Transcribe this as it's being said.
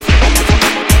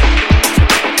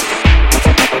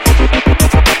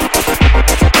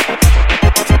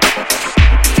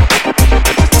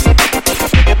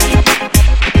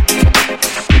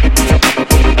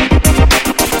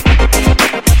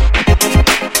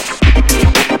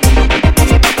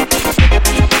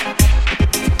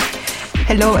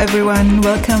Hello everyone,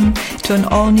 welcome to an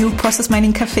all-new Process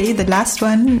Mining Cafe, the last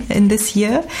one in this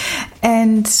year.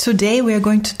 And today we are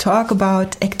going to talk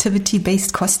about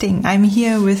activity-based costing. I'm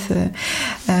here with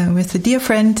a dear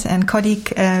friend and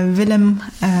colleague, Willem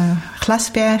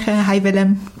Glasbergen. Hi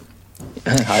Willem.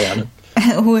 Hi Anne.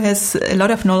 Who has a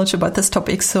lot of knowledge about this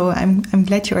topic, so I'm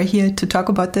glad you are here to talk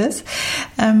about this.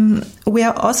 We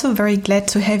are also very glad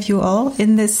to have you all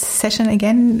in this session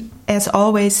again. As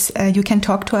always, you can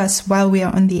talk to us while we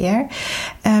are on the air.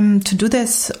 To do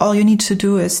this, all you need to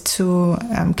do is to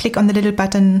click on the little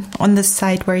button on the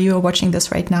side where you are watching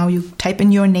this right now. You type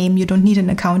in your name, you don't need an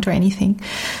account or anything,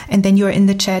 and then you are in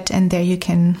the chat, and there you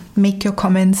can make your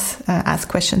comments, ask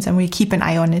questions, and we'll keep an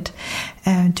eye on it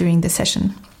during the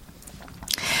session.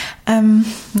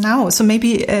 Now, so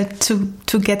maybe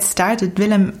to get started,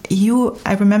 Willem, you,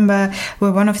 I remember,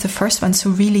 were one of the first ones who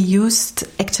really used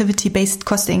activity-based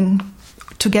costing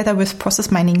together with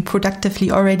process mining productively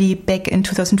already back in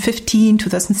 2015,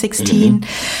 2016,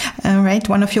 right?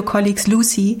 One of your colleagues,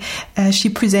 Lucy, she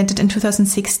presented in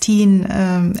 2016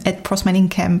 at Process Mining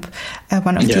Camp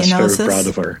one of the analysis. Yes, very proud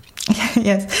of her.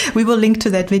 Yes, we will link to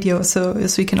that video so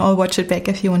you can all watch it back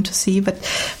if you want to see, but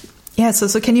yeah,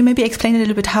 so can you maybe explain a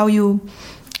little bit how you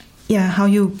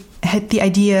had the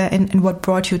idea and what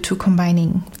brought you to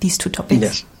combining these two topics?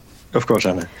 Yes, of course,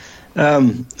 Anna.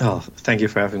 Thank you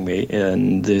for having me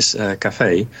in this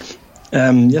cafe.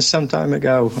 Yes, some time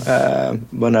ago,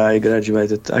 when I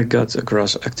graduated, I got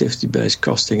across activity-based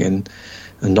costing in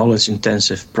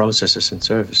knowledge-intensive processes and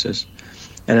services.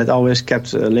 And it always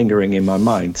kept lingering in my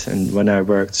mind. And when I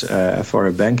worked for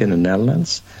a bank in the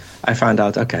Netherlands, I found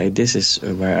out, okay, this is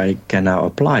where I can now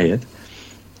apply it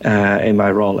in my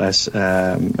role as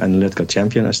analytical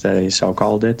champion, as they so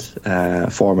called it,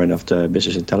 foreman of the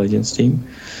business intelligence team,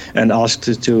 and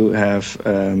asked to have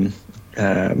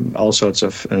all sorts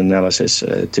of analysis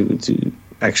to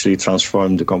actually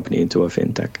transform the company into a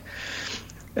fintech.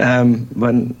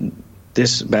 When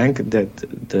this bank did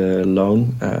the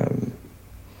loan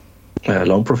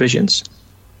provisions,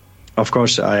 of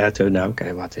course, I had to know,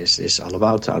 okay, what is this all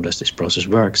about? How does this process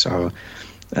work? So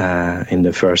in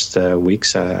the first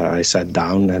weeks, I sat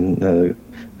down and,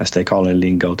 as they call in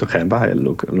Lean, go to Gemba. I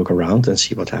look around and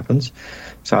see what happens.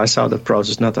 So I saw the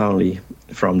process not only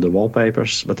from the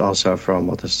wallpapers, but also from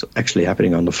what is actually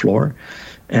happening on the floor.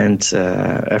 And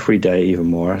every day, even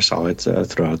more, I saw it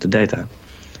throughout the data.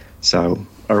 So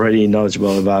already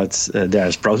knowledgeable about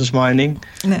there's process mining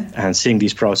and seeing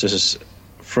these processes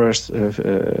first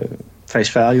face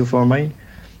value for me.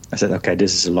 I said, okay,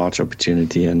 this is a large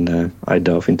opportunity, and I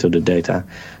dove into the data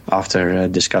after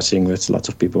discussing with lots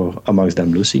of people, amongst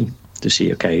them Lucy, to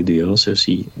see, okay, do you also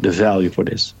see the value for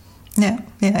this? Yeah,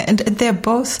 and they're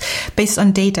both based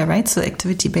on data, right? So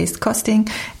activity-based costing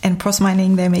and process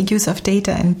mining, they make use of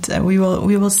data, and we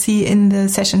will see in the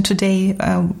session today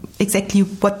exactly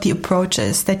what the approach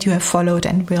is that you have followed,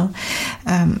 and we'll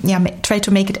try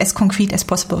to make it as concrete as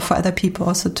possible for other people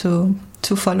also to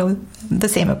follow the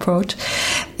same approach.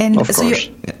 And of course.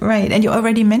 And you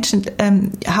already mentioned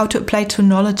how to apply to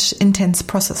knowledge-intense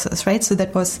processes, right? So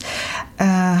that was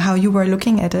how you were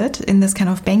looking at it in this kind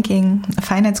of banking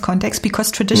finance context, because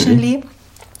traditionally,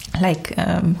 like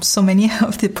so many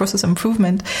of the process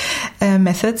improvement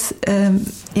methods,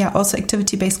 also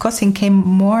activity-based costing came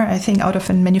more, I think, out of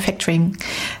a manufacturing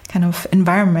kind of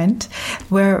environment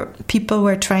where people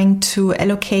were trying to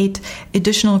allocate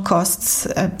additional costs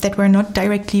that were not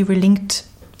directly linked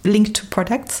to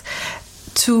products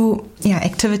to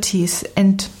activities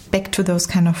and back to those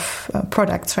kind of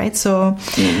products, right? So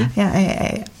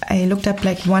I looked up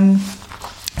like one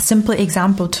simple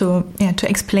example to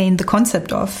explain the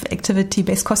concept of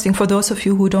activity-based costing for those of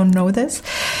you who don't know this.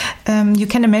 You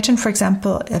can imagine, for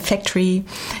example, a factory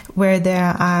where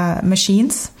there are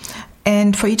machines,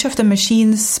 and for each of the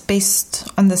machines, based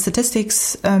on the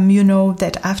statistics, you know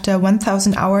that after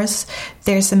 1,000 hours,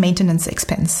 there's a maintenance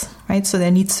expense, right? So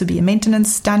there needs to be a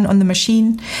maintenance done on the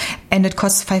machine, and it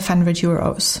costs 500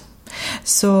 euros.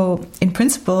 So in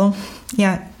principle,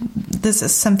 this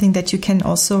is something that you can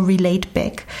also relate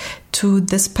back to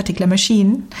this particular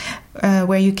machine,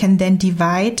 where you can then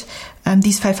divide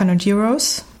these 500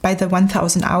 euros by the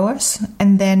 1,000 hours,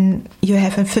 and then you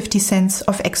have 50 cents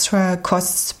of extra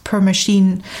costs per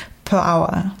machine per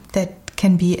hour that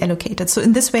can be allocated. So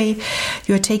in this way,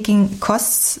 you're taking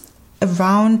costs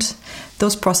around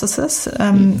those processes.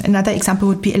 Another example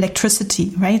would be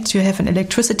electricity, right? You have an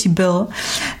electricity bill.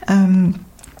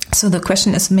 So the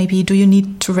question is maybe, do you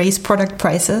need to raise product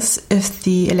prices if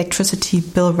the electricity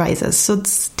bill rises? So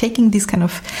it's taking these kind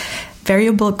of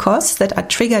variable costs that are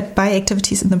triggered by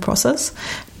activities in the process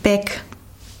back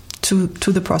to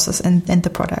the process and the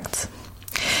products.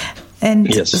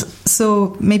 And yes.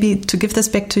 So maybe to give this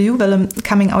back to you, Willem,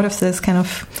 coming out of this kind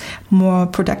of more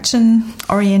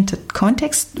production-oriented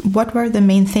context, what were the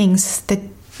main things that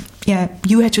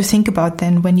you had to think about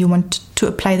then when you want to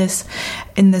apply this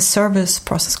in the service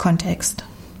process context?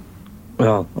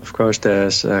 Well, of course,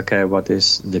 there's, what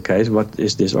is the case? What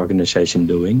is this organization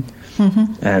doing?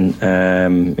 Mm-hmm.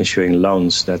 And issuing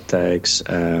loans, that takes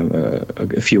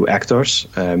a few actors,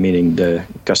 meaning the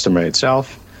customer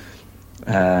itself,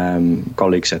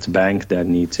 colleagues at the bank that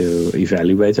need to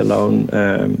evaluate a loan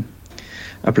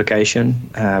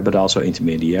application, but also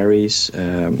intermediaries.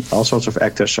 All sorts of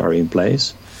actors are in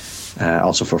place,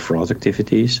 also for fraud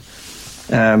activities.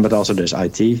 But also there's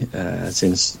IT,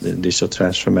 since the digital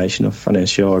transformation of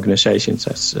financial organizations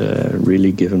has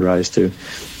really given rise to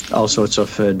all sorts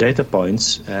of data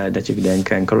points that you then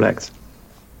can collect.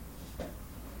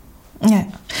 Yeah.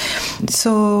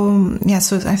 So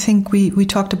I think we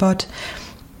talked about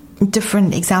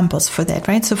different examples for that,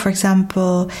 right? So, for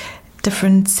example,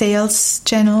 different sales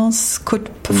channels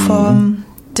could perform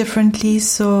differently.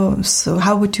 So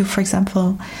how would you, for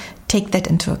example, take that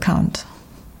into account?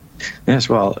 Yes,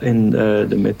 well, in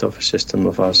the mid-office system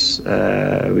of us,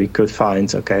 we could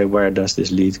find, where does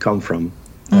this lead come from?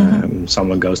 Mm-hmm.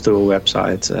 Someone goes to a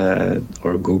website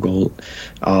or Google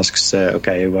asks, I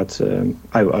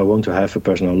want to have a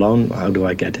personal loan. How do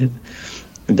I get it?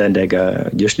 And then they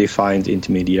usually find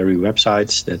intermediary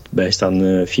websites that, based on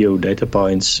a few data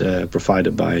points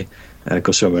provided by a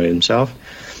consumer himself,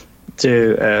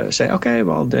 to say,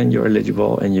 then you're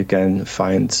eligible and you can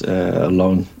find a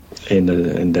loan,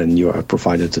 and then you are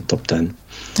provided the top 10.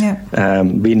 Yeah.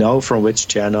 We know from which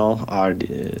channel are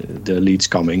the leads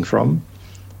coming from.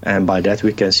 And by that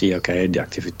we can see, the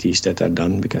activities that are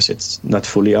done, because it's not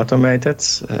fully automated.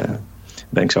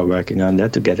 Banks are working on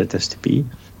that to get it STP,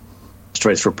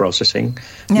 straight through processing.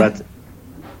 Yeah. But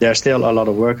there's still a lot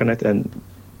of work on it. And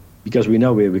because we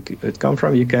know where it come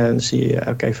from, you can see,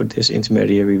 for this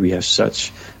intermediary we have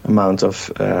such amount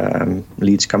of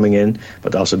leads coming in,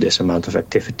 but also this amount of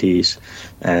activities,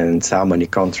 and how many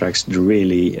contracts do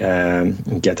really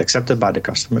get accepted by the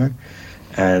customer.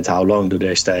 And how long do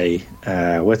they stay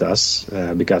with us?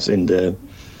 Because in the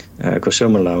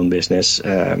consumer loan business,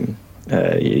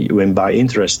 you win by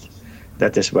interest.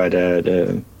 That is where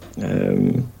the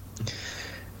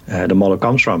model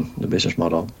comes from, the business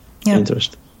model,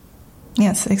 interest.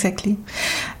 Yes, exactly.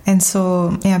 And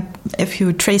so, if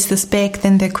you trace this back,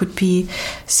 then there could be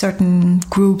certain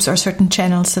groups or certain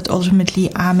channels that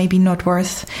ultimately are maybe not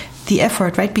worth the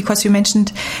effort, right? Because you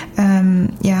mentioned,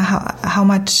 how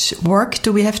much work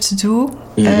do we have to do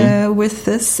with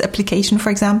this application, for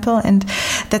example? And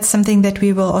that's something that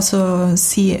we will also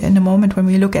see in a moment when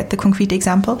we look at the concrete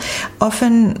example.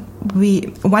 Often,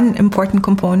 one important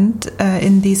component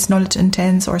in these knowledge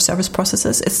intense or service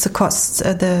processes is the costs,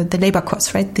 the labor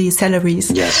costs, right? The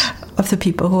salaries of the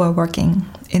people who are working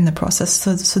in the process.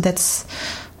 So that's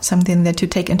something that you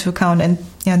take into account. And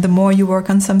the more you work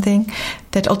on something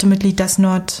that ultimately does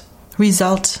not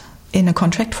result in a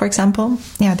contract, for example,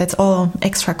 that's all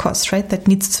extra costs, right? That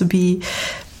needs to be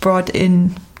brought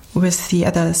in with the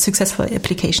other successful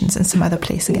applications in some other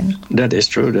place again. That is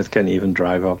true. That can even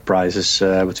drive up prices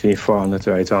between 400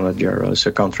 to 800 euros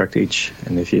a contract each.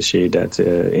 And if you see that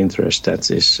interest, that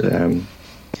is the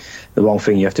one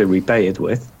thing you have to repay it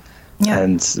with. Yeah.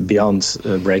 And beyond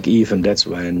break even, that's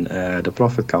when the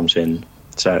profit comes in.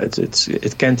 So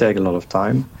it can take a lot of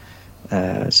time.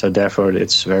 So therefore,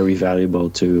 it's very valuable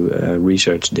to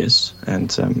research this. And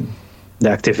the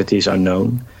activities are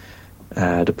known.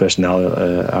 The personnel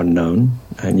are known,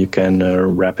 and you can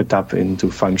wrap it up into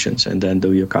functions and then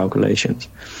do your calculations.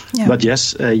 Yeah. But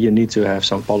yes, you need to have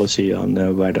some policy on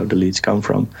where do the leads come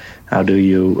from. How do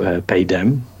you pay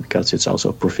them? Because it's also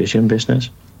a provision business.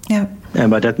 Yeah.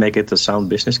 And by that, make it a sound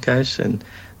business case. And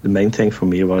the main thing for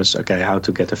me was, how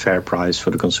to get a fair price for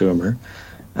the consumer.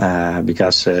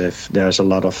 Because if there's a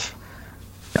lot of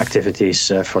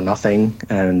activities for nothing,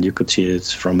 and you could see it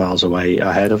from miles away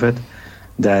ahead of it,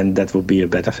 then that would be a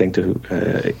better thing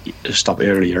to stop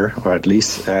earlier, or at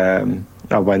least I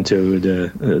went to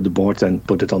the board and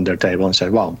put it on their table and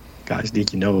said, well, guys,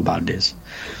 did you know about this?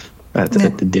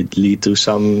 It did lead to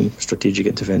some strategic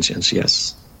interventions,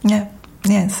 yes. Yeah,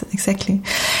 yes, exactly.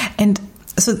 And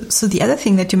so the other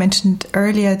thing that you mentioned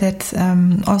earlier that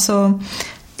also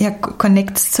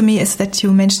connects to me is that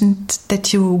you mentioned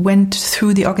that you went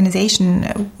through the organization,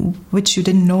 which you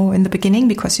didn't know in the beginning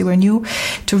because you were new,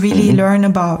 to really learn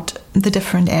about the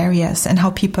different areas and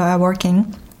how people are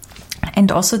working.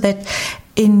 And also that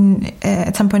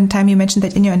at some point in time, you mentioned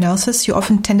that in your analysis, you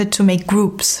often tended to make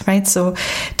groups, right? So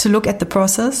to look at the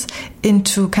process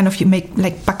into kind of, you make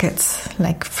like buckets,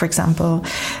 like for example,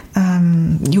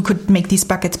 you could make these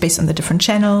buckets based on the different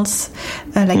channels,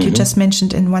 like you just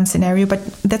mentioned in one scenario, but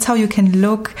that's how you can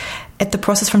look at the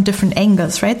process from different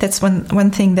angles, right? That's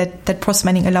one thing that process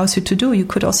mining allows you to do. You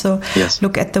could also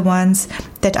look at the ones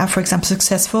that are, for example,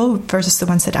 successful versus the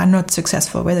ones that are not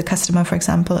successful, where the customer, for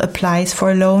example, applies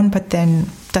for a loan, but then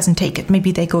doesn't take it.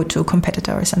 Maybe they go to a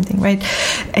competitor or something, right?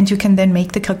 And you can then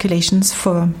make the calculations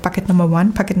for bucket number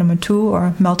 1, bucket number 2,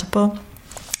 or multiple.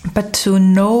 But to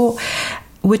know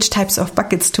which types of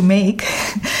buckets to make,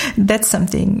 that's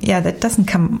something, that doesn't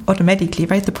come automatically,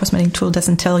 right? The process mining tool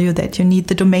doesn't tell you that. You need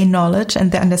the domain knowledge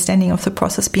and the understanding of the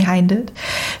process behind it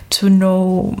to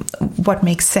know what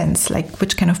makes sense, like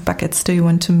which kind of buckets do you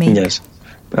want to make. Yes.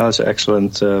 Well, that's an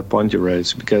excellent point you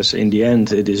raised, because in the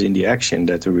end, it is in the action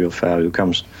that the real value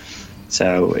comes.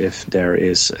 So if there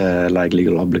is like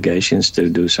legal obligations to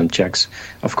do some checks,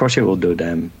 of course you will do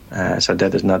them. So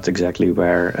that is not exactly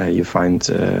where you find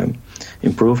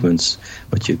improvements,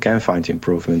 but you can find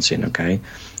improvements in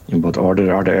what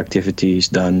order are the activities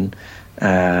done?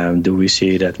 Do we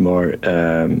see that more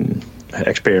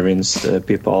experienced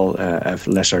people have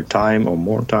lesser time or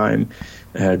more time?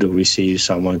 Do we see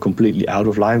someone completely out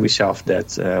of line? We saw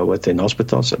that within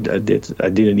hospitals. I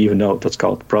didn't even know it was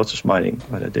called process mining,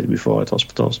 but I did it before at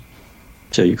hospitals.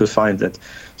 So you could find that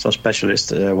some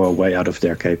specialists were way out of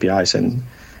their KPIs, and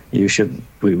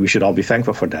we should all be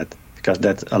thankful for that, because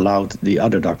that allowed the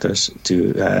other doctors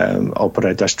to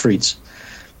operate their streets.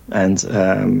 And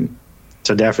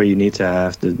so therefore you need to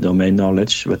have the domain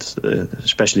knowledge, but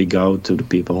especially go to the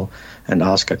people and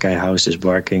ask, okay, how is this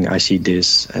working? I see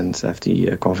this, and have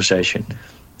the conversation.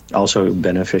 Also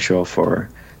beneficial for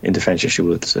interventions you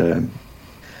would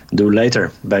do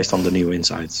later based on the new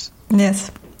insights. Yes,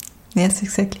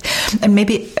 exactly. And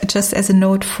maybe just as a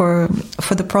note for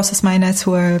the process miners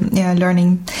who are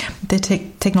learning the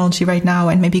technology right now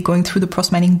and maybe going through the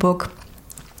process mining book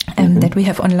that we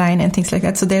have online and things like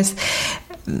that. So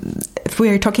if we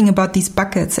are talking about these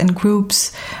buckets and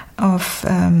groups of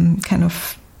kind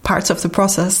of parts of the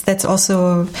process, that's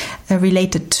also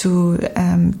related to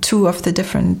two of the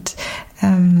different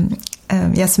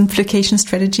simplification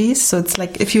strategies. So it's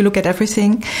like if you look at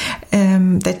everything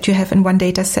that you have in one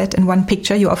data set, in one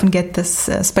picture, you often get this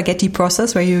spaghetti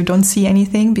process where you don't see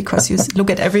anything because you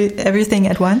look at everything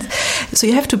at once. So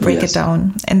you have to break it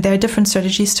down. And there are different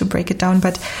strategies to break it down.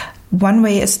 But one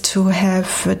way is to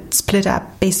have it split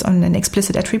up based on an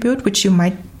explicit attribute, which you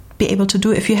might be able to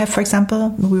do if you have, for example,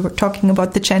 we were talking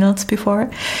about the channels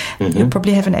before, you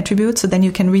probably have an attribute, so then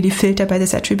you can really filter by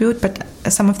this attribute. But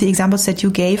some of the examples that you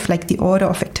gave, like the order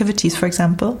of activities, for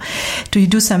example, do you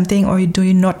do something or do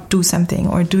you not do something,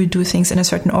 or do you do things in a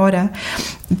certain order?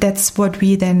 That's what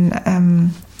we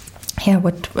then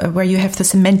where you have the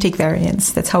semantic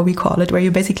variance, that's how we call it, where you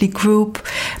basically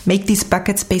make these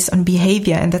buckets based on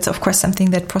behavior. And that's, of course, something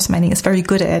that process mining is very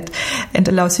good at and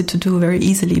allows you to do very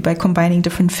easily by combining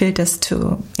different filters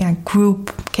to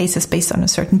group cases based on a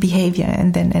certain behavior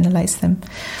and then analyze them.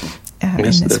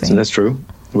 Yes, that's true.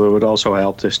 What would also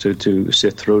help is to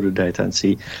sift through the data and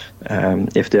see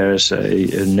if there is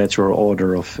a natural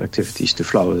order of activities to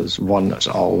flow. 1 is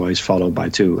always followed by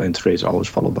 2 and 3 is always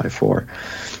followed by 4.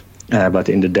 But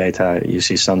in the data, you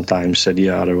see sometimes the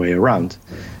other way around.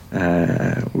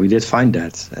 We did find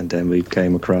that, and then we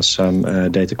came across some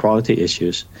data quality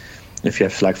issues. If you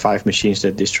have like 5 machines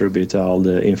that distribute all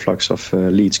the influx of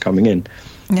leads coming in,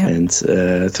 and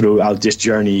throughout this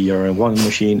journey, you're in one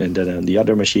machine and then on the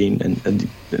other machine, and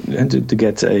to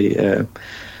get a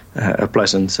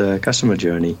pleasant customer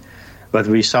journey. But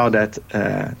we saw that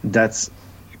that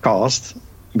caused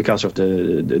because of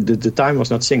the time was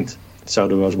not synced. So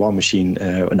there was one machine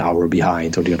an hour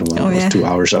behind, or the other one was 2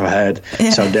 hours ahead.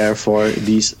 Yeah. So therefore,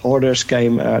 these orders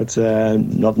came out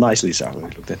not nicely. So we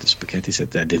looked at the spaghetti, said,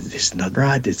 "This is not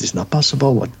right. This is not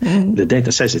possible." The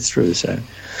data says it's true. So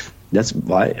that's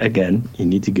why, again, you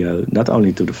need to go not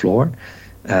only to the floor,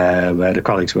 where the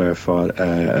colleagues were for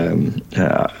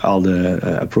all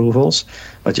the approvals,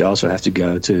 but you also have to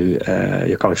go to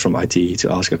your colleagues from IT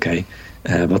to ask, okay,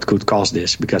 what could cause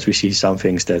this? Because we see some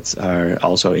things that are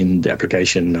also in the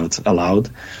application not allowed.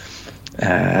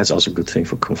 That's also a good thing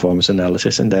for conformance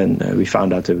analysis. And then we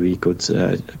found out that we could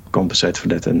compensate for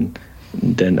that, and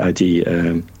then IT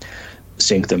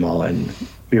synced them all, and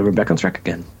we were back on track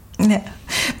again. Yeah,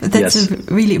 That's a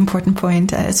really important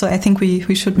point. So I think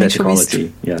we should make sure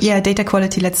data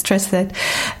quality. Let's stress that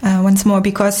once more,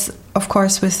 because of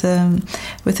course with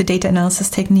the data analysis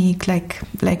technique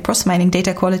like process mining,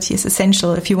 data quality is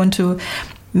essential. If you want to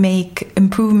make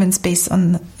improvements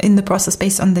in the process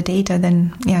based on the data,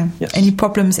 then any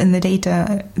problems in the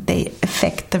data, they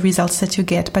affect the results that you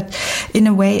get. But in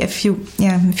a way, if you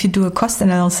do a cost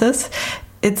analysis,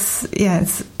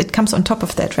 it comes on top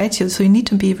of that, right? So you need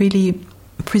to be really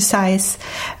precise,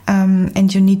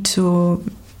 and you need to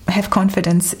have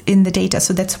confidence in the data.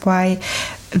 So that's why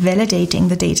validating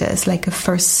the data is like a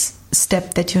first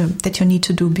step that you need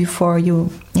to do before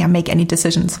you make any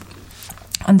decisions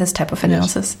on this type of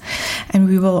analysis. And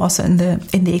we will also in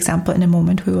the example in a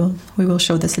moment we will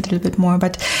show this a little bit more.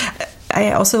 But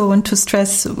I also want to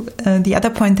stress the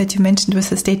other point that you mentioned with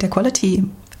this data quality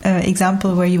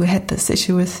example, where you had this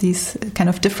issue with these kind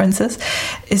of differences,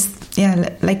 is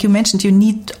like you mentioned, you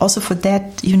need also for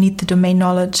that you need the domain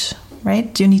knowledge,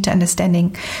 right? You need the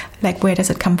understanding, like where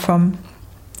does it come from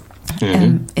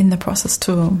in the process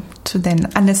to then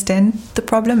understand the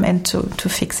problem and to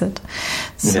fix it.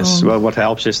 So, yes, well, what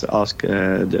helps is to ask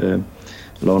the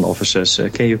loan officers,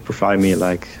 can you provide me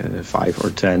like 5 or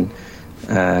 10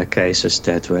 cases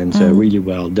that went really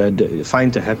well?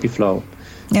 Find the happy flow.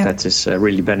 Yeah. That is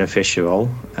really beneficial.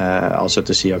 Also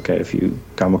to see, okay, if you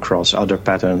come across other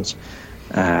patterns,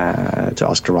 to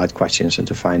ask the right questions and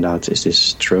to find out, is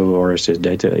this true or is this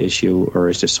data issue or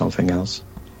is this something else?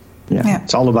 Yeah.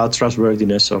 It's all about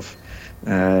trustworthiness of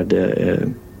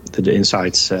the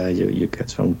insights you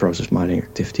get from process mining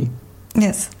activity.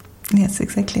 Yes,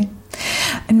 exactly.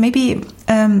 And maybe,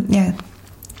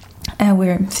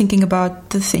 we're thinking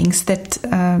about the things that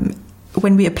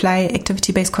when we apply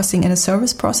activity-based costing in a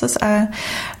service process are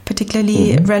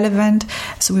particularly relevant.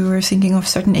 So we were thinking of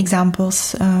certain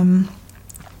examples.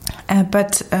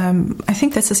 But I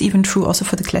think this is even true also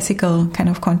for the classical kind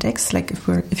of context. Like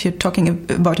if you're talking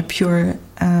about a pure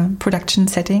production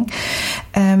setting,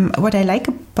 what I like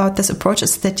about this approach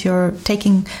is that you're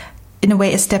taking, in a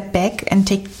way, a step back and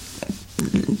taking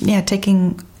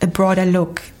a broader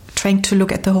look, trying to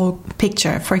look at the whole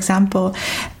picture. For example,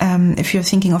 if you're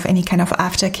thinking of any kind of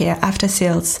aftercare, after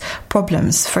sales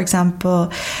problems, for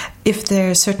example, if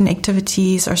there are certain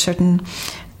activities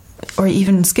or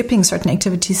even skipping certain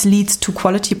activities leads to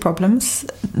quality problems,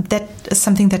 that is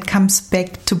something that comes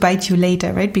back to bite you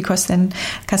later, right? Because then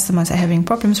customers are having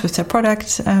problems with their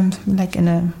product, like in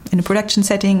a production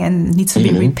setting, and needs to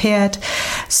be repaired.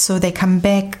 So they come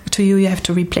back to you. You have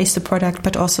to replace the product,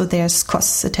 but also there's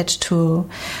costs attached to,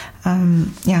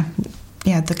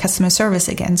 the customer service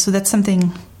again. So that's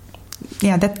something.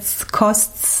 That's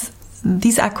costs.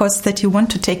 These are costs that you want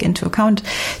to take into account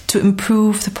to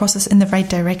improve the process in the right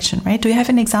direction, right? Do you have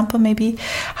an example, maybe,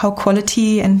 how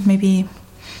quality and maybe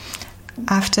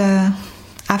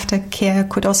aftercare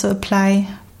could also apply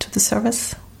to the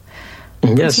service?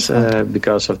 Yes,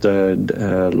 because of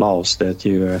the laws that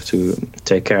you have to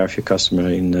take care of your customer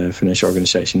in the financial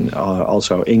organization,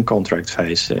 also in contract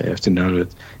phase, you have to know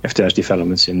that if there's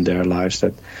developments in their lives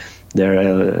that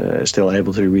they're still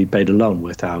able to repay the loan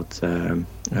without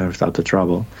the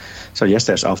trouble. So yes,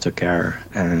 there's aftercare.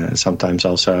 Sometimes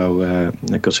also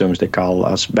the consumers, they call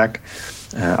us back,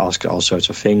 ask all sorts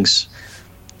of things.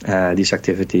 These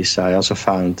activities I also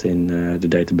found in the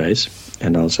database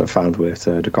and also found with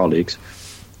the colleagues.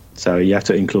 So you have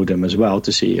to include them as well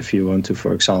to see if you want to,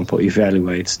 for example,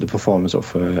 evaluate the performance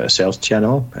of a sales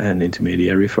channel, an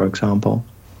intermediary, for example.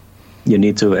 You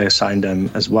need to assign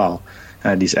them as well.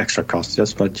 These extra costs,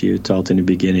 that's what you told in the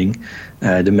beginning.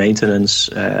 The maintenance,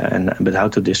 but how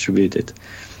to distribute it.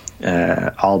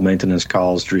 All maintenance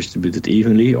calls distributed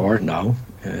evenly, or no,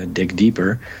 dig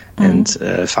deeper and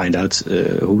find out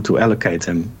who to allocate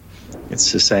them.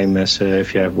 It's the same as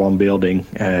if you have one building,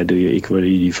 do you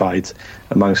equally divide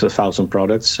amongst 1,000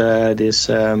 products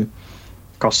this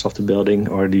cost of the building,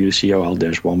 or do you see,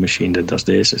 there's one machine that does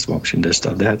this, there's one machine that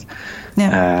does that.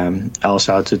 Yeah.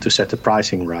 Also to set the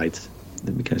pricing right.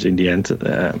 Because in the end,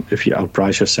 if you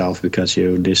outprice yourself because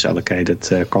you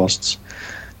disallocated costs,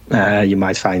 you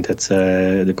might find that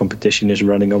the competition is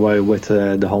running away with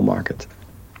the whole market.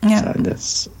 Yeah, so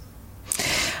that's.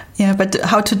 Yeah, but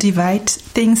how to divide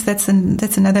things? That's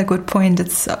another good point.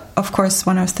 It's of course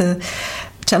one of the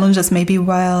challenges, maybe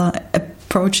while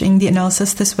approaching the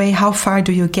analysis this way. How far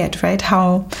do you get, right?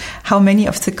 How many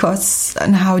of the costs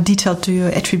and how detailed do you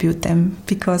attribute them?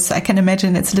 Because I can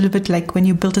imagine it's a little bit like when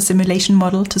you build a simulation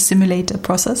model to simulate a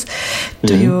process.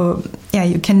 You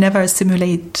can never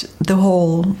simulate the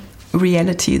whole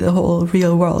reality, the whole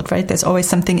real world, right? There's always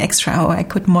something extra. Oh, I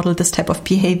could model this type of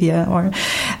behavior, or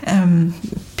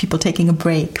people taking a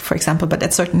break, for example. But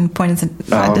at certain points,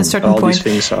 these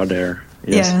things are there.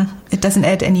 Yes. Yeah, it doesn't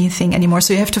add anything anymore.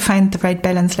 So you have to find the right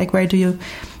balance. Like, where do you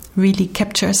really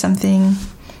capture something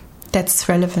that's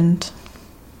relevant?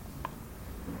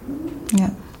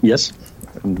 Yeah. Yes.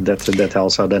 That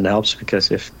also then helps,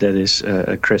 because if that is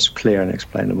crisp, clear, and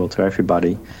explainable to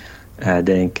everybody,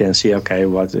 then you can see, okay,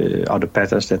 what are the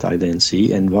patterns that I then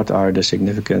see, and what are the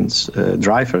significant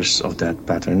drivers of that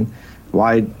pattern?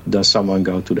 Why does someone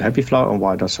go to the happy flow, and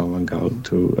why does someone go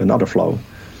to another flow?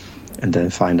 And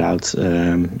then find out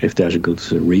if there's a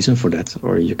good reason for that,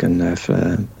 or you can have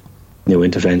new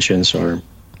interventions, or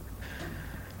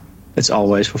it's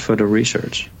always for further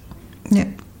research. Yeah.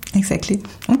 Exactly.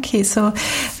 Okay, so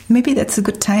maybe that's a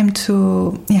good time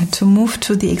to move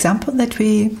to the example that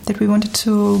we wanted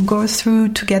to go through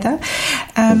together.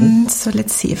 So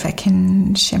let's see if I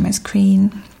can share my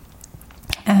screen.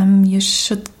 You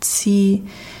should see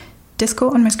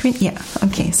Disco on my screen. Yeah.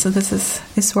 Okay. So this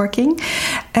is working.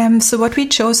 So what we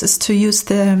chose is to use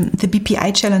the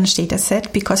BPI Challenge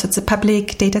dataset, because it's a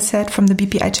public dataset from the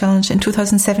BPI Challenge in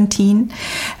 2017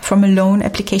 from a loan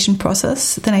application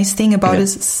process. The nice thing about it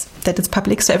is that it's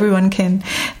public, so everyone can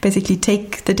basically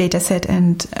take the dataset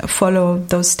and follow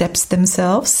those steps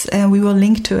themselves. We will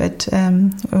link to it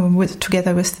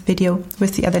together with the video,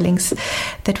 with the other links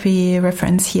that we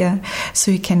reference here, so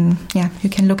you can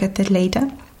look at that later.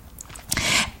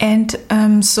 And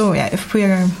if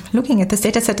we're looking at this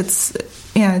data set,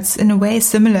 it's in a way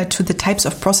similar to the types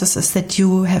of processes that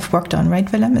you have worked on,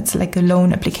 right, Willem? It's like a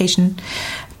loan application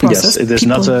process. Yes, it is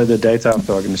not the data of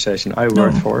the organization I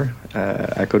worked for.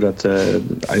 I couldn't.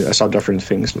 I saw different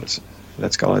things.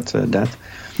 Let's call it that.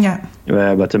 Yeah.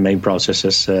 But the main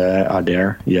processes are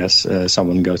there. Yes,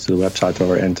 someone goes to the website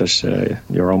or enters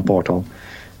your own portal.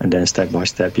 And then step by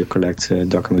step you collect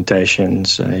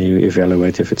documentations, you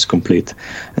evaluate if it's complete,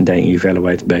 and then you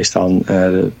evaluate based on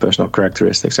the personal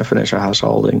characteristics and financial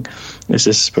householding. Is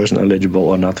this person eligible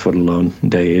or not for the loan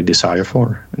they desire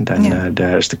for? And then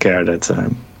there's the care that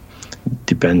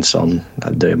depends on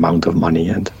the amount of money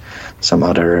and some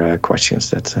other questions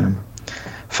that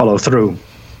follow through.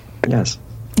 Yes.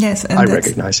 Yes, and I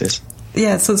recognize this.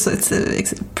 Yeah, so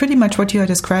it's pretty much what you are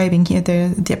describing here.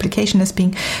 The application is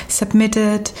being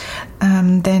submitted,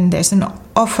 then there's an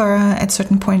offer at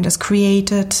certain point is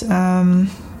created,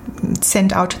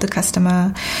 sent out to the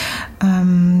customer.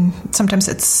 Sometimes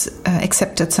it's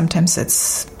accepted, sometimes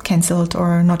it's cancelled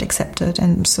or not accepted,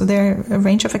 and so there are a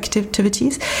range of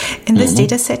activities. In this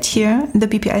data set here, the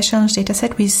BPI Challenge data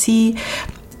set, we see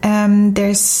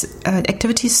there's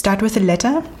activities start with a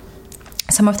letter.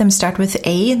 Some of them start with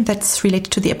A, that's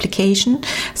related to the application.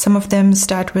 Some of them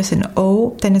start with an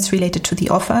O, then it's related to the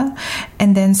offer.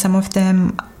 And then some of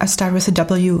them start with a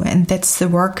W, and that's the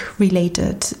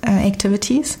work-related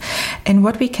activities. And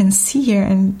what we can see here,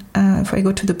 and if I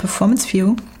go to the performance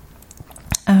view,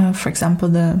 for example,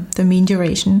 the mean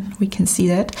duration, we can see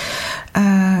that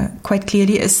quite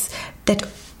clearly, is that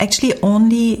actually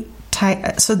only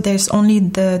so there's only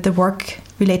the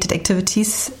work-related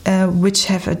activities which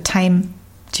have a time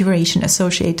duration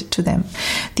associated to them.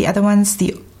 The other ones,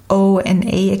 the O and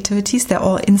A activities, they're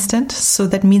all instant. So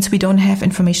that means we don't have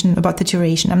information about the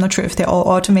duration. I'm not sure if they're all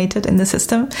automated in the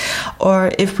system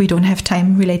or if we don't have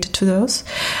time related to those.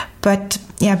 But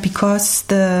yeah, because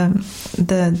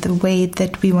the way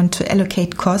that we want to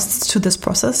allocate costs to this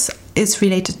process is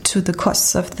related to the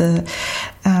costs of the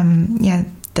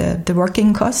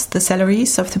working costs, the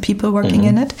salaries of the people working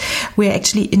in it, we're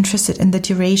actually interested in the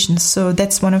duration. So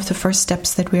that's one of the first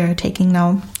steps that we are taking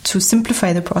now to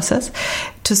simplify the process,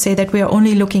 to say that we are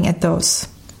only looking at those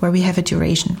where we have a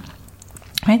duration.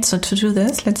 Right, so to do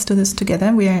this, let's do this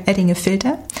together. We are adding a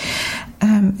filter.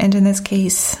 And in this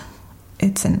case,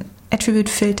 it's an attribute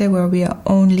filter where we are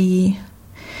only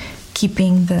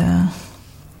keeping the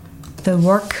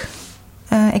work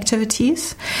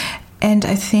activities. And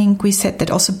I think we said that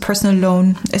also personal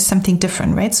loan is something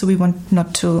different, right? So we want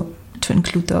not to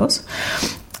include those.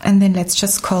 And then let's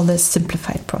just call this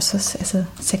simplified process as a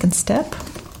second step.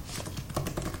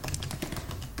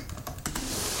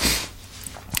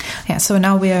 Yeah, so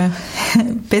now we are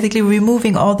basically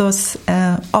removing all those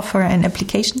offer and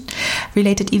application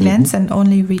related events and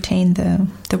only retain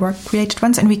the work related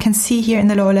ones. And we can see here in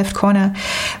the lower left corner,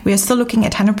 we are still looking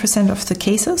at 100% of the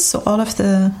cases. So all of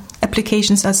the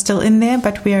applications are still in there,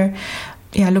 but we're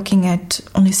looking at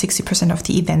only 60% of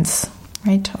the events,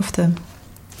 right, of the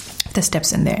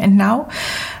steps in there. And now,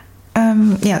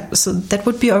 so that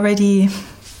would be already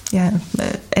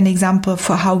an example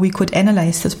for how we could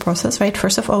analyze this process, right?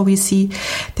 First of all, we see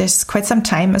there's quite some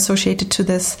time associated to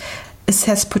this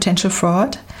assess potential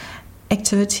fraud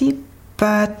activity,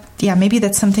 but maybe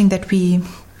that's something that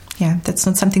that's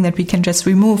not something that we can just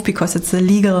remove because it's a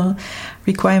legal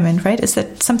requirement, right? Is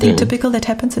that something typical that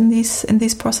happens in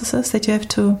these processes, that you have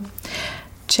to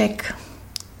check,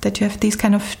 that you have these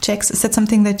kind of checks? Is that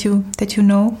something that you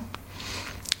know?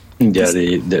 Yeah,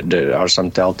 there are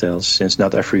some telltales, since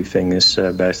not everything is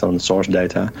based on source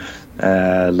data.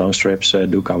 Loan strips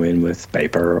do come in with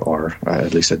paper, or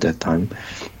at least at that time.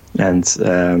 And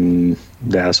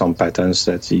there are some patterns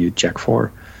that you check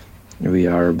for. We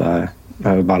are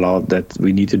by law that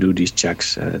we need to do these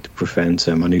checks to prevent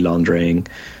money laundering,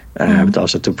 but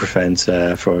also to prevent,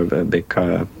 for a big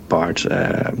part,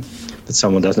 that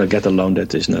someone does not get a loan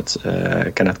that is not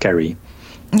cannot carry.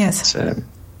 Yes.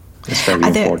 It's very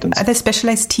important. Are there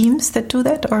specialized teams that do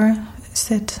that, or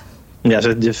is it? Yes,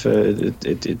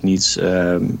 it needs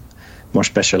more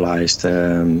specialized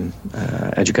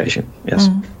education. Yes,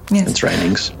 and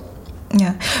trainings.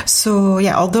 Yeah. So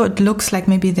although it looks like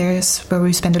maybe there's where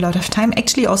we spend a lot of time,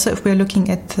 actually also if we're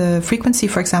looking at the frequency,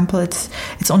 for example, it's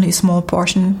only a small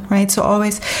portion, right? So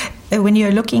always when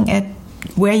you're looking at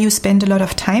where you spend a lot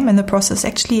of time in the process,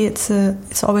 actually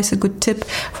it's always a good tip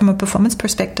from a performance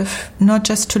perspective, not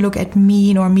just to look at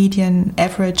mean or median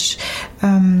average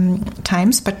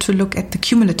times, but to look at the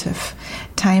cumulative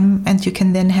time, and you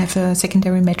can then have a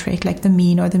secondary metric like the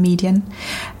mean or the median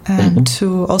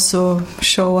to also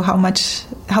show how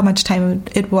much time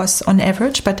it was on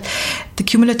average. But the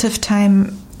cumulative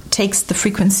time takes the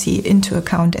frequency into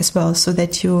account as well, so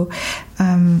that you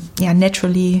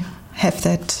naturally have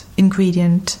that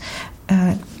ingredient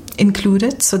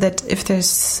included, so that if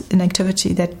there's an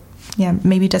activity that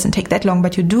maybe doesn't take that long,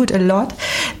 but you do it a lot,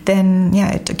 then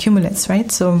it accumulates,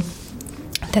 right? So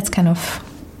that's kind of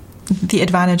the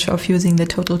advantage of using the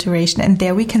total duration. And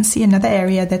there we can see another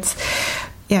area that's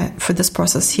for this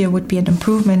process here would be an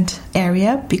improvement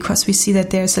area, because we see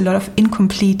that there's a lot of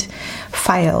incomplete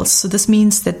files. So this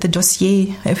means that the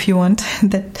dossier, if you want,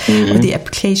 that or the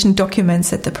application documents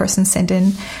that the person sent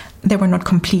in, they were not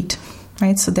complete,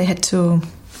 right? So they had to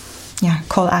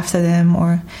call after them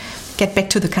or get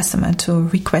back to the customer to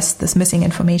request this missing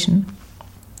information.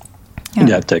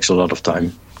 It takes a lot of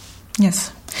time.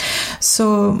 Yes.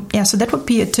 So that would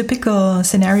be a typical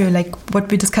scenario, like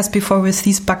what we discussed before with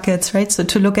these buckets, right? So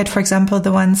to look at, for example,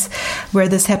 the ones where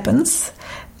this happens,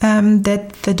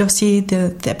 that the dossier,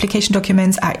 the application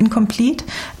documents are incomplete,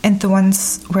 and the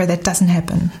ones where that doesn't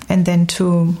happen, and then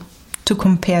to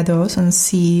compare those and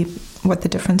see what the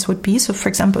difference would be. So, for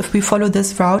example, if we follow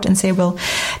this route and say, well,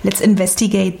 let's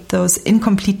investigate those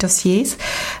incomplete dossiers,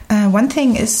 one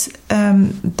thing is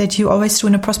that you always do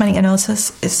in a process-mining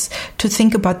analysis is to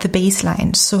think about the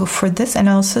baseline. So for this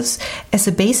analysis, as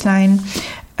a baseline,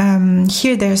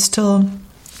 here there's still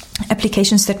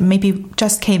applications that maybe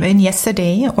just came in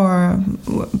yesterday or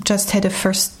just had a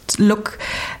first look.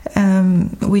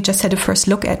 We just had a first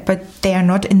look at, but they are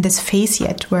not in this phase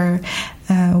yet where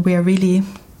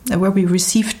we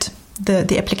received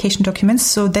the application documents.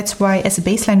 So that's why, as a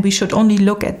baseline, we should only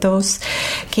look at those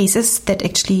cases that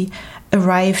actually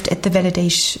arrived at the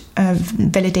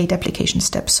validate application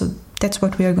step. So that's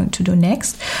what we are going to do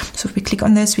next. So if we click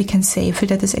on this, we can say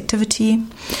filter this activity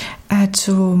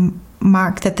to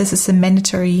mark that this is a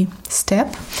mandatory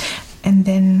step, and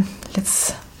then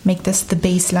let's make this the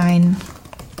baseline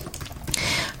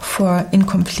for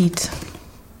incomplete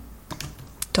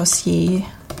dossier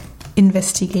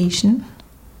investigation.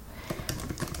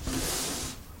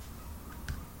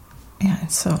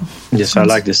 Yes, I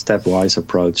like this stepwise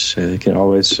approach. You can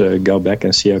always go back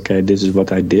and see, okay, this is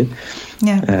what I did.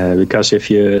 Because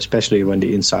especially when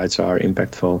the insights are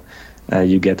impactful,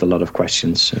 you get a lot of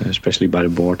questions, especially by the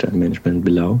board and management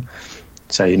below.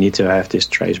 So you need to have this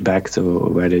trace back to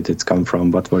where did it come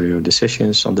from, what were your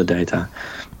decisions on the data,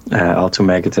 all to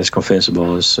make it as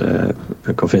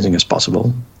convincing as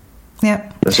possible.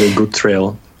 Yeah, that's a good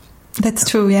trail. That's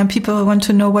true. Yeah, people want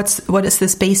to know what is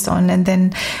this based on, and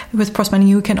then with process-mining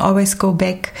you can always go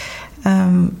back,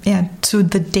 to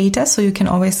the data, so you can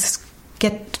always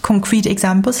get concrete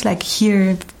examples. Like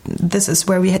here, this is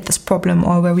where we had this problem,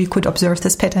 or where we could observe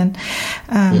this pattern.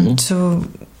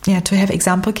 To have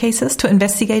example cases to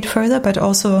investigate further, but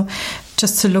also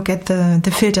just to look at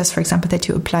the filters, for example, that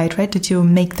you applied. Right? Did you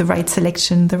make the right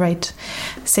selection, the right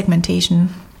segmentation?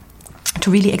 To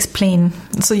really explain.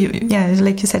 So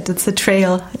like you said, it's the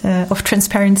trail of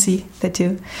transparency that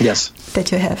you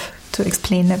have to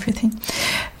explain everything.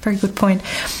 Very good point.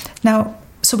 Now,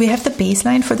 so we have the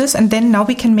baseline for this, and then now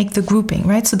we can make the grouping,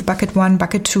 right? So the bucket 1,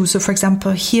 bucket 2. So for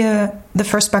example, here, the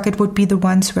first bucket would be the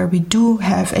ones where we do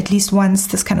have at least once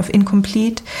this kind of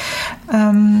incomplete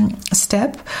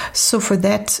step. So for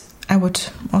that, I would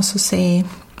also say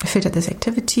filter this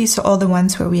activity. So all the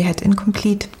ones where we had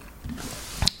incomplete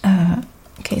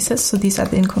cases. So these are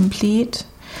the incomplete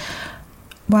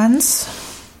ones.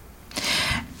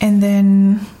 And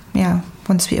then,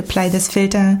 once we apply this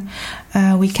filter,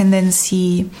 we can then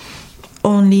see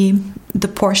only the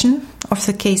portion of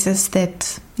the cases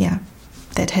that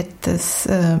had this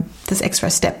extra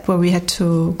step where we had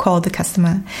to call the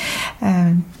customer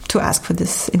to ask for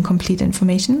this incomplete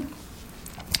information.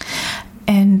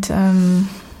 And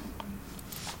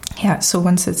so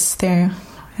once it's there,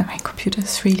 my computer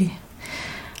is really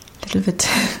a little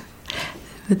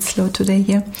bit slow today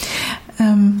here.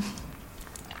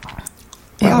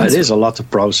 It is a lot to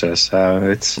process.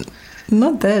 It's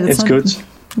not bad. It's good.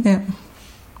 Yeah.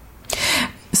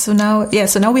 So now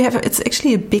we have, it's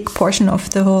actually a big portion of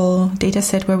the whole data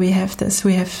set where we have this.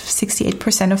 We have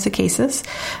 68% of the cases.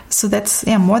 So that's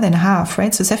more than half,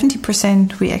 right? So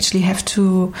 70% we actually have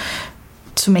to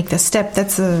make the step.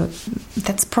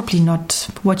 That's probably not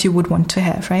what you would want to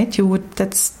have, right?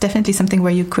 That's definitely something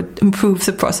where you could improve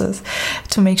the process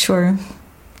to make sure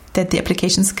that the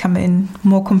applications come in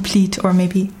more complete, or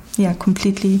maybe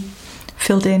completely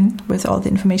filled in with all the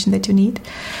information that you need.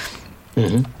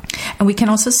 Mm-hmm. And we can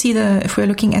also see if we're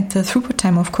looking at the throughput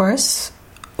time, of course,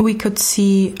 we could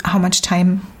see how much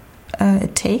time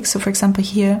it takes. So for example,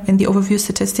 here in the overview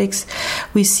statistics,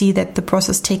 we see that the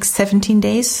process takes 17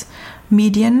 days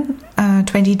median,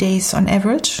 20 days on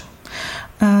average.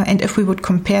 And if we would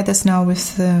compare this now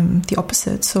with the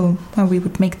opposite, so we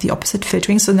would make the opposite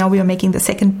filtering. So now we are making the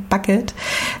second bucket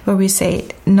where we say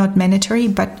not mandatory,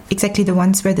 but exactly the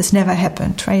ones where this never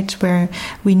happened, right? Where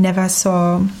we never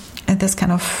saw this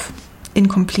kind of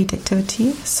incomplete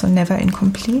activity, so never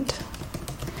incomplete.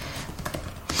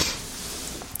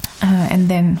 And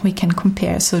then we can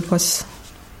compare. So it was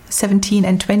 17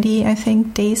 and 20, I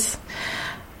think, days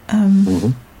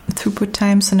throughput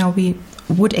time. So now we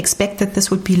would expect that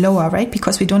this would be lower, right?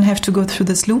 Because we don't have to go through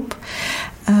this loop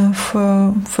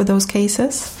for those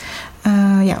cases.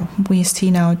 We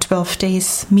see now 12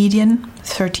 days median,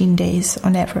 13 days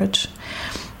on average.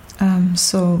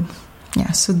 So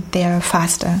they are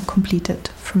faster completed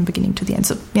from beginning to the end.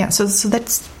 So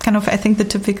that's kind of, I think, the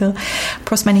typical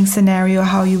process-mining scenario,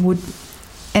 how you would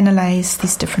analyze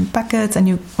these different buckets. And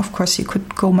you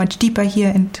could go much deeper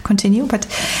here and continue. But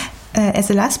as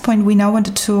a last point, we now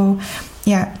wanted to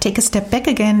take a step back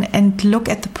again and look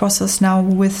at the process now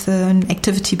with an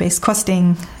activity-based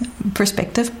costing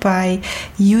perspective by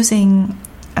using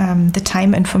the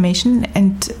time information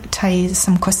and tie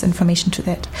some cost information to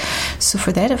that. So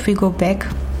for that, if we go back,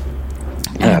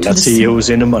 let's see who's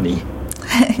in the money.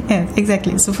 Yeah,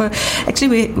 exactly. So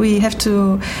we have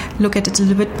to look at it a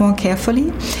little bit more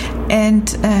carefully, and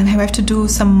we have to do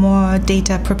some more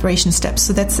data preparation steps.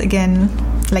 So that's again,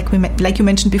 like you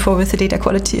mentioned before with the data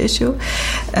quality issue.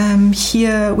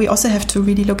 Here we also have to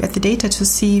really look at the data to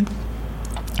see.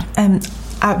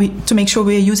 To make sure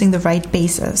we are using the right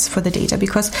basis for the data,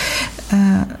 because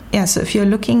so if you're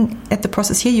looking at the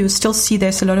process here, you still see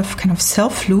there's a lot of kind of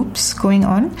self loops going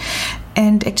on.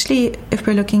 And actually, if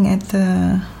we're looking at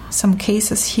some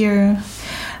cases here,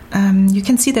 you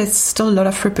can see there's still a lot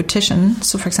of repetition.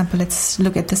 So for example, let's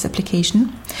look at this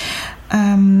application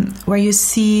where you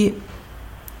see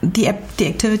the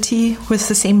activity with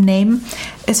the same name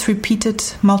is repeated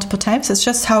multiple times. It's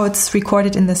just how it's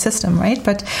recorded in the system, right?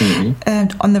 But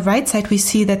on the right side, we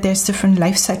see that there's different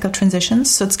life cycle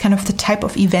transitions. So it's kind of the type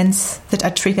of events that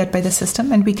are triggered by the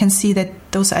system. And we can see that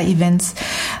those are events,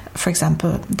 for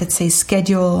example, that say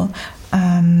schedule,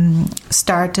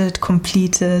 started,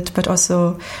 completed, but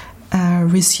also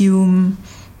resume,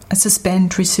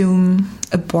 suspend, resume,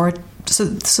 abort. So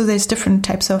there's different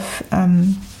types of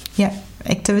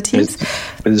activities.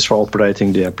 It is for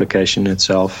operating the application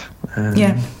itself.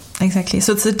 Exactly.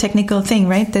 So it's a technical thing,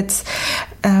 right? That's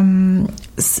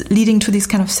leading to these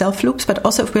kind of self loops. But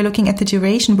also, if we're looking at the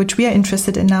duration, which we are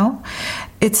interested in now,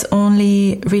 it's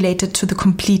only related to the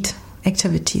complete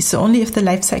activity. So only if the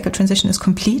life cycle transition is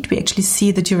complete, we actually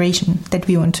see the duration that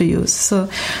we want to use. So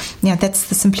that's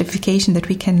the simplification that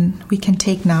we can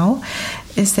take now,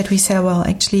 is that we say, well,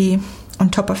 actually, on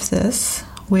top of this,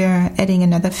 we're adding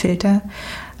another filter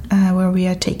where we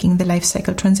are taking the life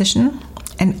cycle transition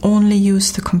and only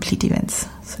use the complete events.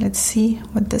 So let's see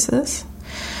what this is.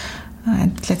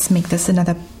 And let's make this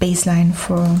another baseline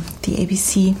for the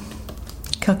ABC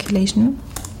calculation.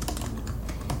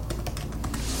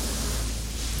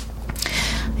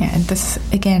 and this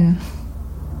again,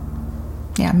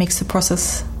 makes the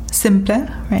process simpler,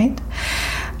 right?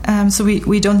 So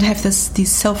we don't have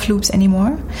these self loops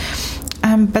anymore.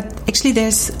 But actually,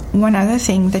 there's one other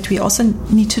thing that we also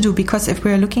need to do, because if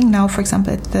we're looking now, for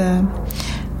example, at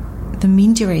the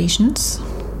mean durations,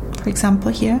 for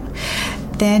example, here,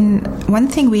 then one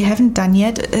thing we haven't done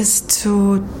yet is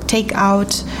to take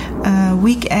out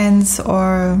weekends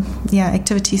or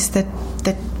activities that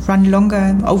run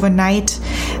longer overnight.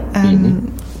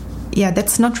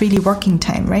 That's not really working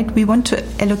time, right? We want to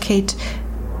allocate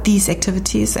these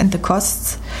activities and the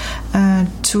costs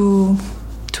to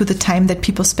the time that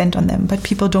people spend on them, but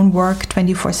people don't work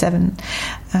 24/7.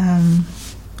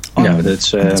 That's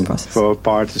for a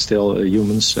part still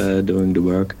humans doing the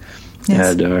work.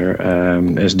 Yes.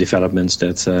 There's developments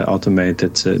that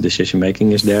automated decision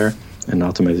making is there and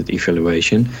automated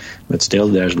evaluation, but still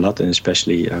there's a lot, and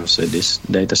especially as this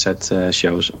data set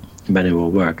shows,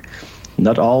 manual work.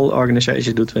 Not all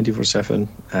organizations do 24/7,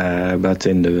 but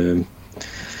in the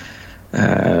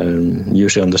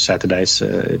usually on the Saturdays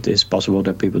it is possible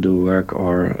that people do work,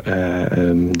 or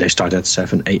they start at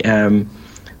 7 a.m.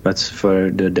 But for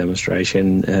the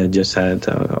demonstration, just head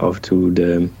over to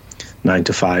the 9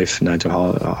 to 5, 9 to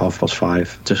half past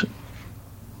 5.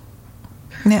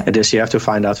 It is, you have to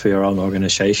find out for your own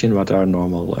organization what are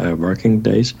normal working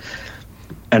days.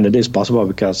 And it is possible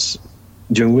because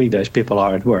during weekdays people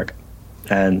are at work.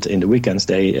 And in the weekends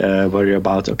they worry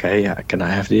about, can I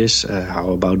have this? How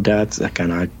about that?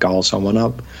 Can I call someone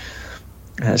up?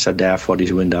 So therefore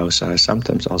these windows are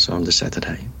sometimes also on the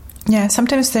Saturday. Yeah,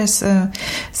 sometimes there's a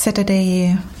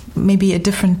Saturday, maybe a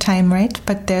different time, right?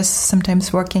 But there's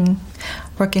sometimes working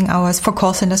hours for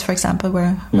call centers, for example,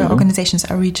 where organizations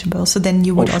are reachable. So then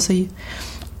you would also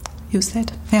use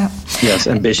that. Yeah. Yes,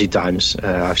 and busy times.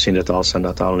 I've seen it also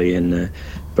not only in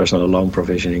personal loan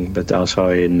provisioning, but also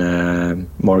in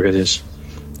mortgages.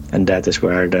 And that is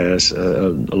where there's a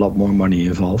lot more money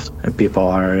involved. And people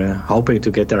are hoping to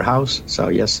get their house. So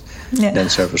yes, then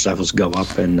service levels go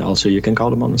up, and also you can call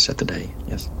them on a Saturday.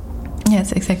 Yes.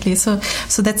 Yes, exactly. So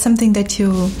that's something that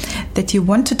you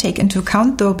want to take into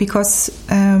account, though, because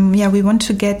we want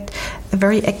to get a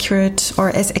very accurate, or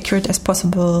as accurate as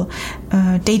possible,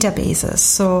 databases.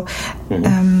 So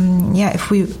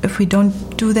if we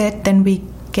don't do that, then we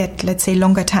get, let's say,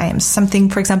 longer times. Something,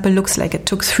 for example, looks like it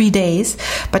took 3 days,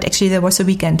 but actually there was a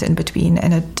weekend in between,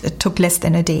 and it took less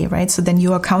than a day, right? So then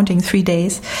you are counting 3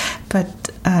 days, but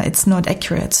it's not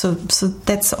accurate. So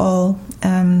that's all,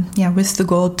 with the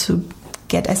goal to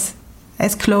get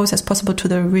as close as possible to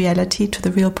the reality, to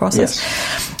the real process.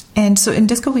 Yes. And so in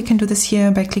Disco we can do this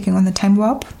here by clicking on the time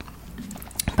warp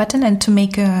button, and to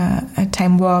make a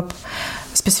time warp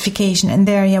specification. And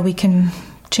there, we can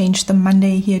change the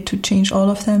Monday here to change all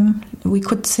of them. We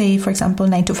could say, for example,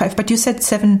 9 to 5, but you said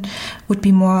 7 would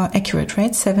be more accurate,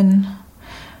 right? 7.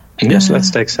 Yes,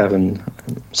 let's take 7.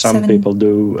 Some people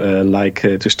do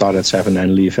to start at 7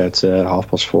 and leave at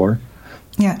 4:30.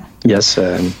 Yeah. Yes.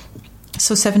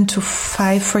 So 7 to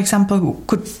 5, for example,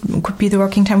 could be the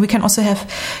working time. We can also have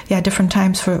different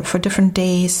times for different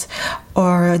days,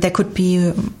 or there could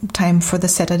be time for the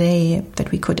Saturday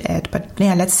that we could add. But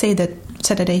let's say that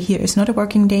Saturday here is not a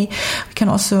working day. We can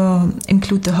also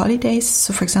include the holidays.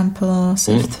 So for example,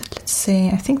 let's say,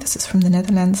 I think this is from the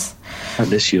Netherlands. Oh,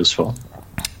 this is useful.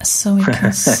 So we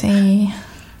can say,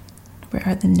 where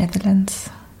are the Netherlands?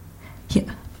 Here.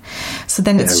 So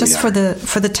then it's just for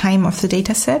the time of the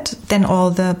data set. Then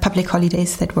all the public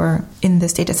holidays that were in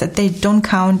this data set, they don't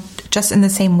count, just in the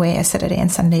same way as Saturday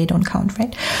and Sunday don't count,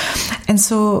 right? And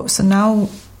so now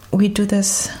we do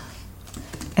this,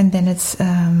 and then it's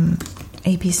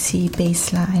ABC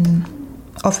baseline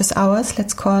office hours,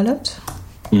 let's call it.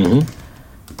 Mm-hmm.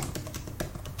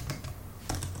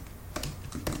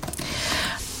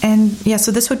 And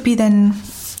so this would be then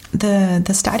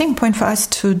the starting point for us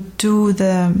to do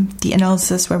the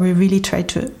analysis, where we really try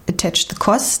to attach the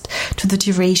cost to the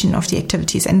duration of the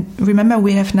activities. And remember,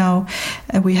 we have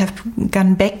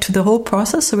gone back to the whole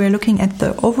process, so we're looking at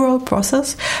the overall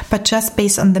process, but just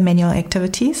based on the manual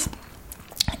activities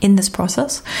in this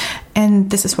process. And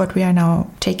this is what we are now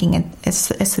taking as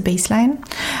the baseline,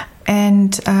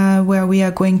 and where we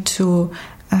are going to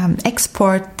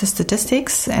export the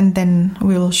statistics, and then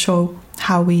we will show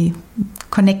how we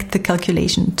connect the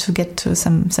calculation to get to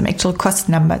some actual cost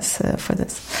numbers for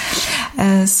this.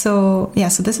 So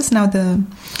this is now the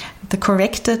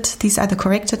corrected. These are the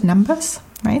corrected numbers,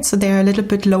 right? So they're a little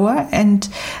bit lower, and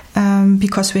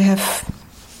because we have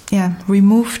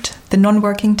removed the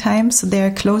non-working time, so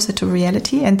they're closer to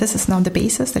reality. And this is now the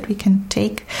basis that we can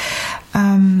take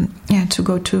to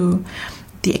go to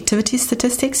the activity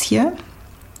statistics here.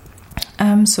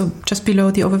 So just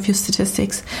below the overview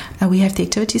statistics, we have the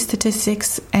activity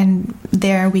statistics, and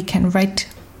there we can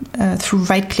through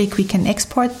right-click, we can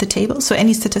export the table. So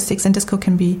any statistics in Disco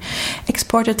can be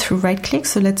exported through right-click.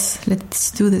 So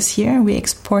let's do this here. We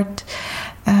export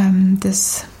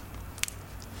this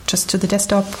just to the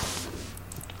desktop,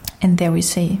 and there we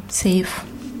say save.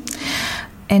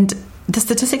 And the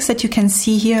statistics that you can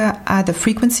see here are the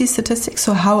frequency statistics.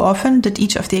 So how often did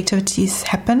each of the activities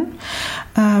happen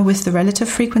with the relative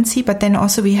frequency? But then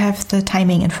also we have the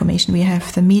timing information. We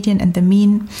have the median and the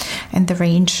mean and the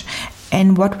range.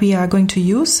 And what we are going to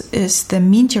use is the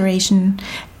mean duration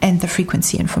and the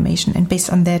frequency information. And based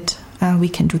on that, we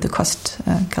can do the cost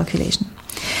calculation.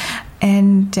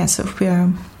 And yeah, so if we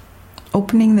are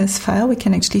opening this file, we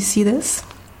can actually see this.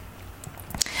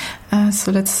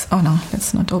 So let's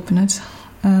not open it.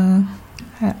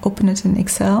 Open it in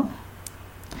Excel.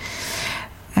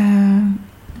 I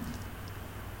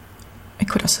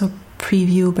could also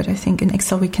preview, but I think in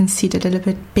Excel we can see it a little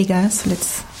bit bigger. So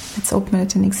let's open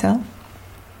it in Excel.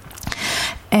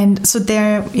 And so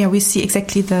there, we see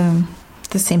exactly the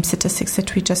same statistics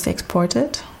that we just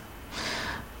exported.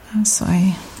 So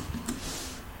I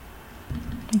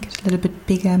make it a little bit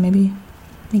bigger, maybe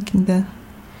making the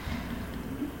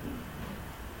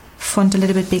font a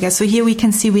little bit bigger. So here we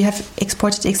can see we have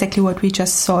exported exactly what we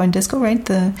just saw in Disco, right?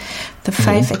 The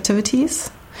 5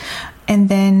 activities, and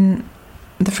then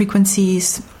the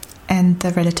frequencies and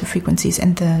the relative frequencies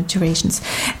and the durations.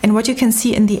 And what you can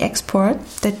see in the export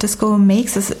that Disco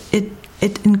makes is it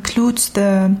includes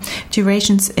the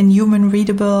durations in human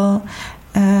readable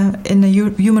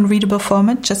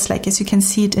format, just like as you can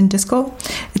see it in Disco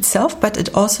itself, but it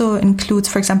also includes,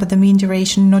 for example, the mean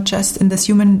duration, not just in this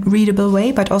human readable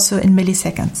way, but also in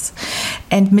milliseconds.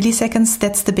 And milliseconds,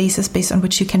 that's the basis based on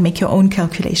which you can make your own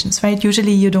calculations, right?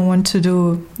 Usually you don't want to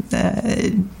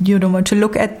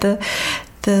look at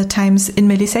the times in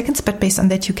milliseconds, but based on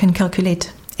that you can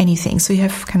calculate anything. So you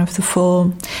have kind of the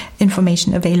full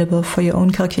information available for your own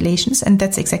calculations, and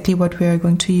that's exactly what we are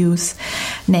going to use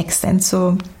next. And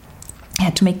so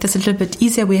to make this a little bit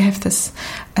easier, we have this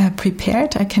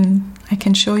prepared. I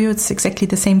can show you. It's exactly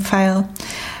the same file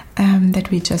that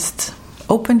we just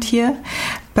opened here,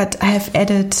 but I have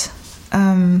added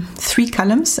 3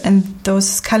 columns, and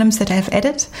those columns that I have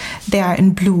added, they are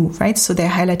in blue, right? So they're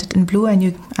highlighted in blue,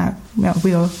 and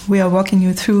we are walking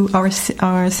you through our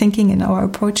thinking and our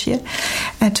approach here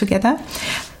together.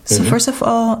 So first of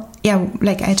all,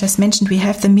 like I just mentioned, we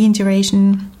have the mean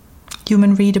duration,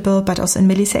 human readable, but also in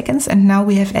milliseconds, and now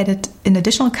we have added an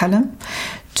additional column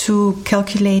to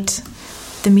calculate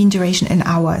the mean duration in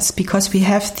hours, because we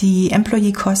have the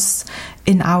employee costs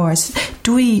in hours.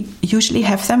 Do we usually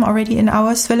have them already in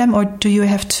hours, Willem, or do you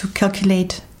have to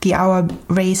calculate the hour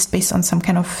raised based on some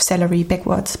kind of salary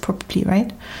backwards, probably,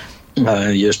 right? I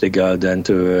usually go then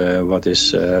to what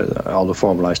is all the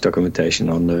formalized documentation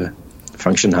on the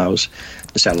function house,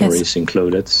 the salaries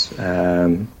included,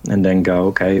 and then go,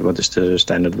 okay, what is the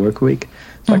standard work week?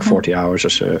 It's like 40 hours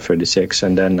or 36,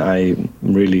 and then I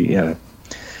really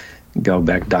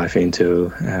dive into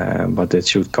what it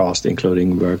should cost,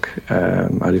 including work,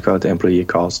 employee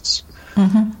costs.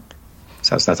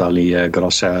 So it's not only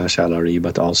gross salary,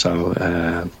 but also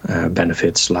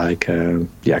benefits like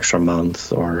the extra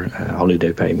month or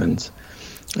holiday payment,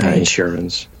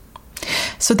 insurance.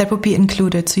 So that would be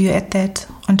included. So you add that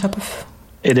on top of...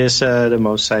 It is the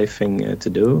most safe thing to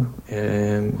do,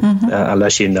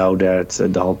 unless you know that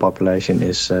the whole population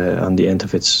is on the end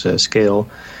of its scale,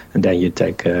 and then you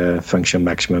take function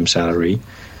maximum salary.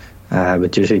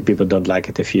 But usually people don't like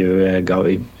it if you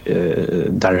go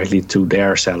directly to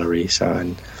their salary.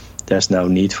 And there's no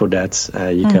need for that.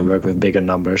 You can work with bigger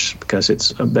numbers because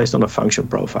it's based on a function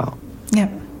profile. Yeah,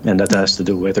 and that has to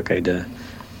do with the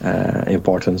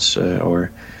importance or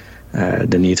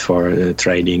the need for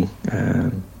training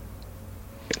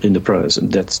in the process,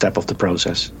 that step of the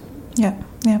process. Yeah,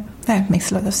 that makes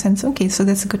a lot of sense. Okay, so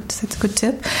that's a good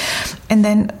tip. And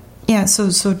then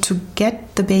so to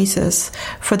get the basis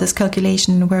for this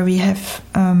calculation where we have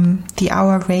the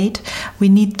hour rate, we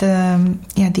need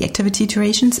the activity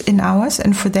durations in hours,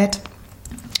 and for that,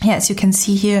 as you can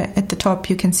see here at the top,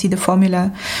 you can see the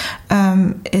formula.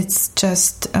 It's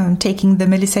just taking the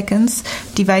milliseconds,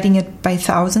 dividing it by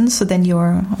 1,000. So then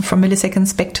you're from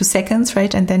milliseconds back to seconds,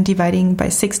 right? And then dividing by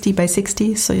 60 by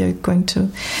 60. So you're going to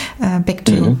back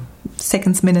to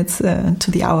seconds, minutes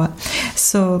to the hour.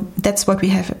 So that's what we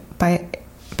have by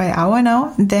hour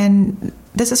now. Then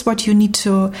this is what you need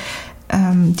to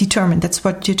determine. That's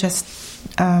what you just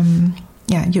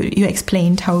you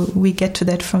explained how we get to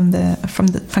that from the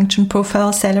function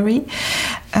profile salary.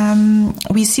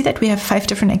 We see that we have 5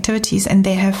 different activities, and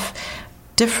they have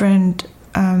different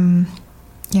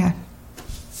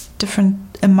different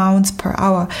amounts per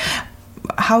hour.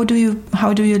 How do you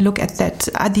look at that?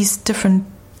 Are these different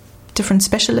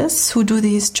specialists who do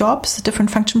these jobs,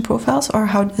 different function profiles, or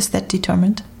how is that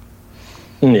determined?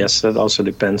 Yes, that also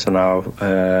depends on how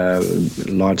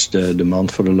large the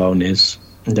demand for the loan is,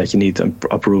 that you need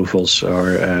approvals,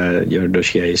 or your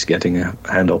dossier is getting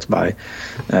handled by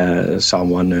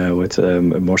someone with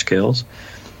more skills.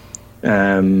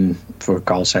 For a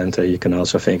call center, you can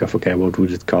also think of, okay, what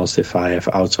would it cost if I have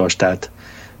outsourced that?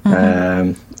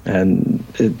 And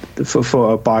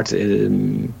for a part,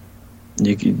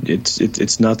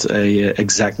 it's not a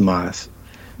exact math.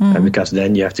 Because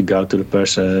then you have to go to the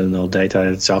personal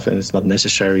data itself, and it's not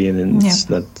necessary, and it's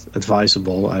not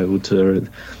advisable. I would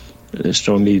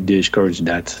strongly discourage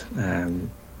that.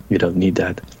 You don't need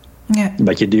that. Yeah.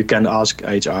 But you can ask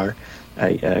HR,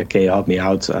 hey, can you help me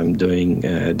out? I'm doing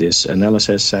this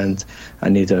analysis, and I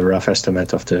need a rough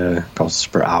estimate of the costs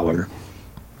per hour.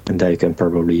 And they can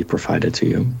probably provide it to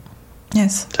you.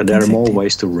 Yes. So there are more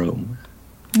ways to roam.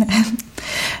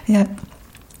 Yeah.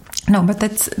 No, but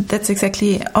that's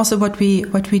exactly also what we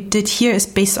did here is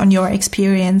based on your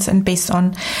experience and based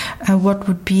on what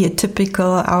would be a typical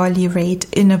hourly rate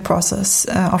in a process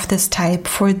of this type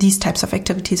for these types of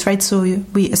activities, right? So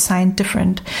we assigned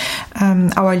different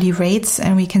hourly rates,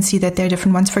 and we can see that there are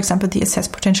different ones. For example, the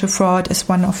assessed potential fraud is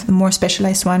one of the more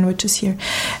specialized one, which is here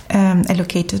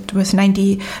allocated with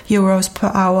 90 euros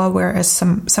per hour, whereas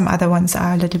some other ones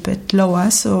are a little bit lower.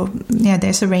 So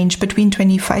there's a range between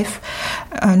 20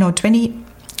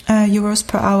 euros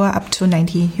per hour up to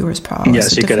 90 euros per hour.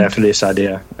 Yes, so you can have this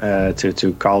idea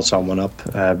to call someone up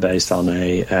based on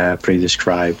a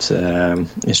pre-described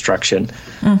instruction.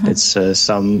 It's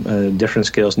some different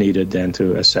skills needed then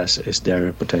to assess is there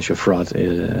a potential fraud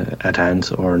at hand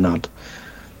or not.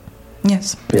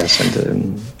 Yes. Yes,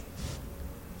 and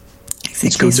exactly.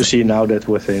 It's good to see now that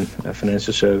within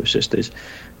financial services, these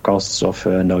costs of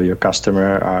know your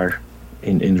customer are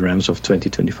in the realms of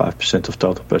 20-25% of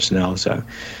total personnel. So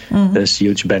there's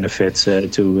huge benefits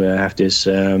to have this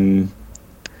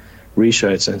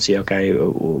research and see, okay,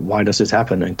 why does it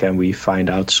happen, and can we find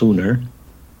out sooner?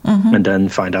 And then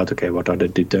find out, okay, what are the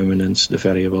determinants, the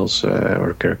variables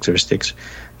or characteristics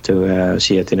to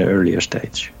see it in an earlier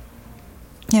stage.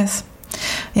 Yes.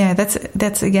 Yeah,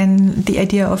 that's again the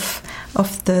idea of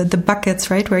the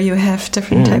buckets, right, where you have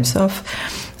different types of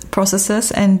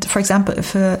processes. And for example,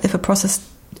 if a process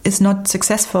is not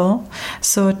successful,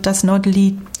 so it does not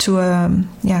lead to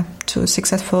a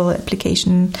successful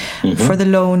application for the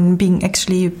loan being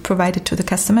actually provided to the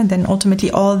customer, then ultimately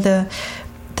all the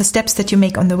steps that you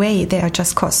make on the way, they are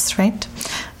just costs, right?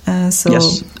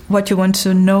 What you want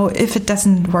to know, if it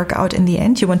doesn't work out in the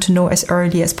end, you want to know as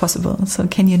early as possible. So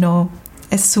can you know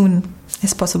as soon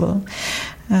as possible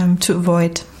to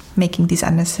avoid making these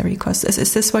unnecessary costs?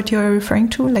 Is this what you're referring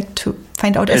to? Like to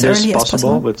find out as early as possible? It is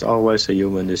possible, but it's always a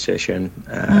human decision.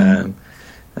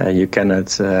 You cannot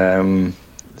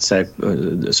say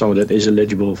someone that is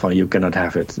eligible for you cannot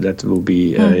have it. That will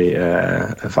be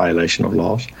a violation of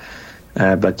laws.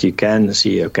 But you can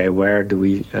see, okay, where do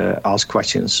we ask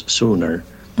questions sooner?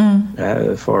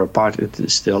 For a part, it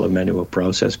is still a manual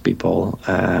process. People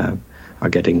are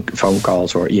getting phone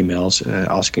calls or emails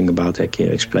asking about, hey, can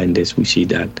you explain this? We see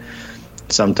that.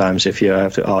 Sometimes if you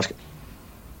have to ask,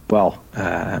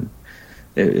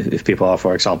 if people are,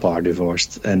 for example, are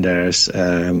divorced and there's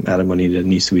alimony that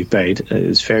needs to be paid,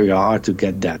 it's very hard to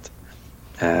get that.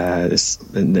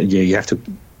 You have to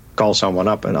call someone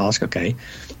up and ask, okay,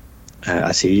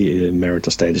 I see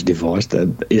marital status divorced.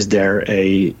 Is there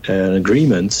an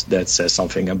agreement that says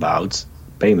something about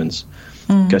payments?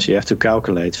 Because you have to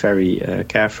calculate very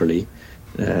carefully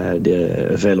the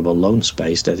available loan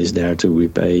space that is there to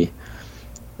repay.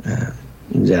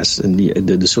 Yes, and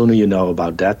the sooner you know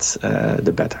about that,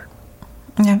 the better.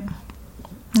 Yeah.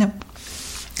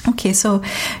 Okay, so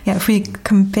if we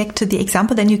come back to the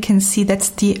example, then you can see that's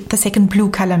the second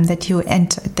blue column that you add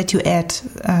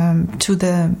to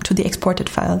the exported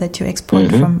file that you export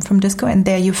from Disco, and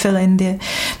there you fill in the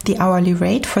hourly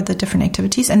rate for the different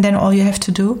activities, and then all you have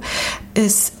to do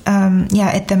is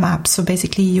add them up. So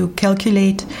basically, you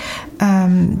calculate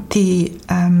the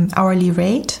hourly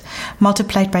rate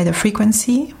multiplied by the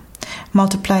frequency,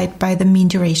 multiplied by the mean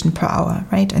duration per hour,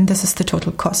 right? And this is the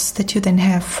total cost that you then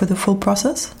have for the full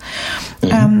process.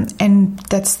 And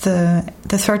that's the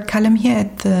third column here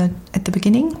at the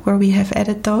beginning where we have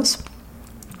added those.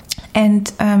 And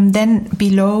then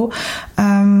below,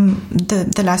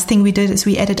 the last thing we did is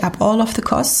we added up all of the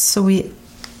costs. So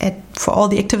for all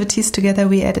the activities together,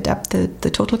 we added up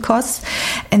the total costs,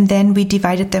 and then we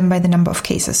divided them by the number of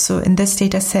cases. So in this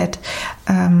data set,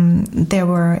 there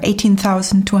were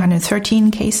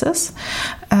 18,213 cases.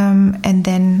 And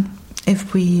then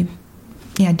if we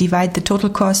divide the total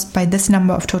cost by this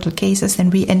number of total cases, then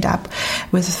we end up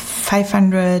with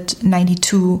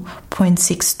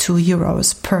 592.62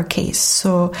 euros per case.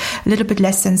 So a little bit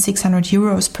less than 600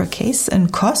 euros per case in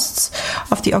costs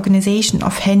of the organization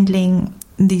of handling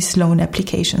these loan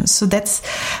applications. So that's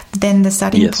then the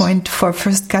starting point for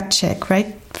first gut check,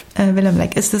 right? Willem,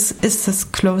 like, is this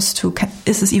close to,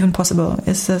 is this even possible?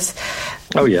 Is this?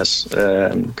 Oh yes,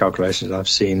 calculations I've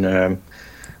seen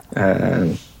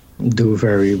do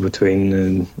vary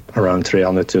between around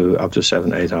 300 to up to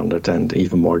 700-800, and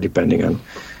even more depending on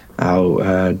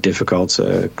how difficult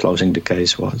closing the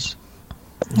case was.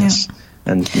 Yes. Yeah.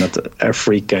 And not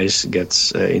every case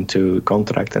gets into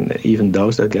contract, and even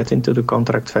those that get into the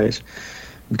contract phase,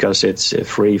 because it's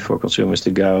free for consumers to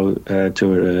go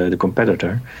to the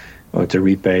competitor or to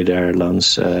repay their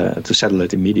loans, to settle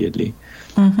it immediately.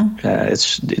 Mm-hmm.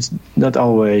 It's not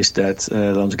always that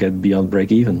loans get beyond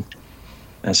break even.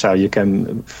 And so you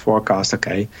can forecast,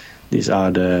 okay, these are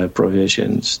the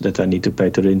provisions that I need to pay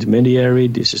to the intermediary.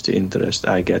 This is the interest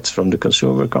I get from the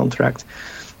consumer contract.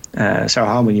 So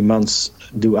how many months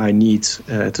do I need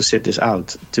to sit this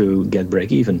out to get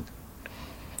break even?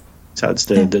 So it's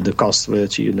the cost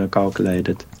which you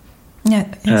calculated. Yeah.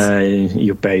 Yes.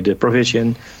 You pay the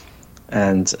provision,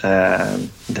 and then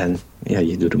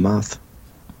you do the math,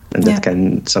 and that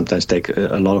can sometimes take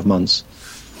a lot of months.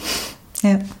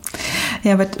 Yeah.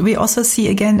 Yeah, but we also see,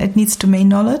 again, it needs domain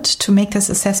knowledge to make this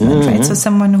assessment, right? So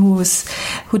someone who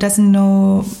doesn't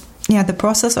know the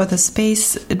process or the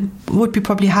space, it would be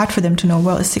probably hard for them to know,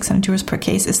 well, is 600 euros per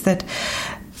case, is that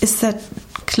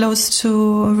close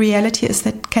to reality?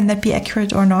 Can that be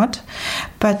accurate or not?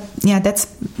 But that's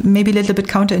maybe a little bit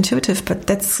counterintuitive, but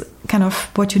that's kind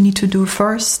of what you need to do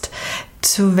first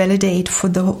to validate for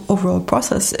the overall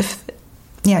process.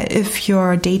 If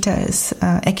your data is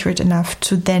accurate enough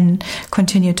to then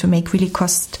continue to make really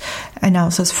cost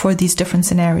analysis for these different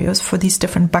scenarios, for these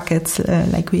different buckets,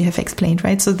 like we have explained,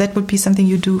 right? So that would be something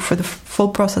you do for the full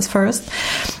process first.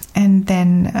 And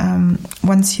then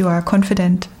once you are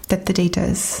confident that the data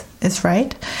is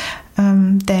right,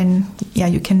 then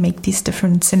you can make these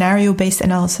different scenario-based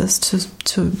analysis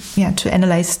to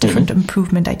analyze different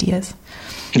improvement ideas.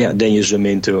 Yeah, then you zoom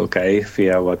into,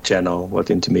 via what channel,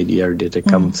 what intermediary did it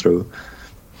come through.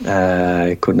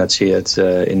 I could not see it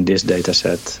in this data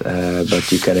set,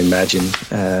 but you can imagine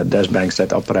there's banks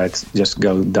that operate, just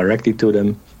go directly to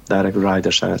them, direct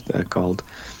writers as they're called.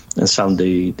 And some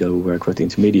they do work with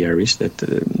intermediaries that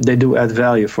they do add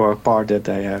value for a part that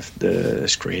they have the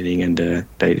screening and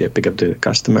they pick up the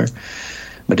customer.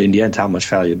 But in the end, how much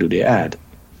value do they add?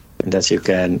 And that's you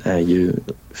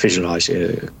visualize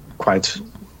quite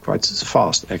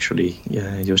fast, actually,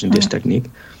 using this technique.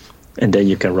 And then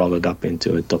you can roll it up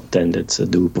into a top 10 that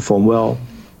do perform well,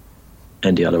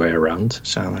 and the other way around.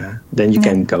 So then you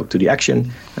can go to the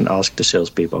action and ask the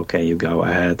salespeople, can you go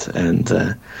ahead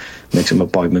and make some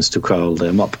appointments to call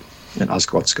them up and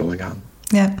ask what's going on.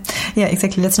 Yeah,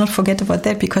 exactly. Let's not forget about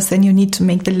that, because then you need to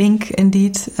make the link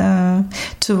indeed to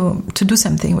do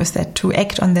something with that, to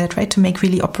act on that, right? To make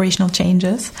really operational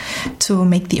changes, to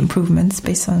make the improvements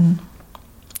based on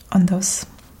those.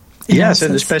 Yes,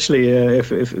 and especially if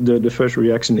the first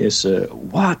reaction is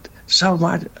what, so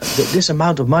much, this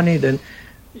amount of money, then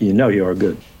you're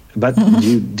good. But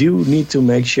you do need to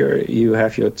make sure you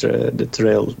have your the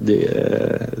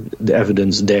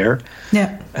evidence there,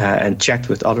 and checked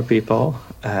with other people,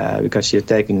 because you're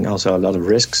taking also a lot of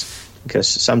risks. Because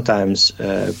sometimes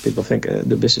people think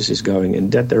the business is going in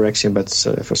that direction, but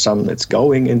for some it's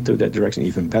going into that direction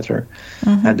even better.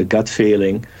 And the gut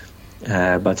feeling.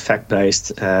 But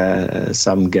fact-based,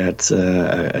 some get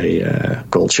a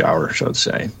cold shower, so to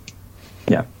say.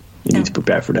 Yeah, you need to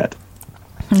prepare for that.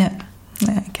 Yeah,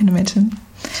 I can imagine.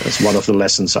 So it's one of the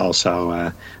lessons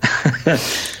also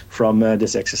from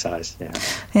this exercise.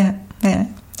 Yeah,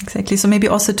 exactly. So maybe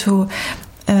also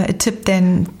a tip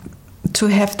then to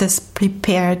have this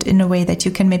prepared in a way that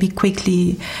you can maybe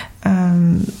quickly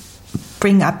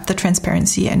bring up the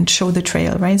transparency and show the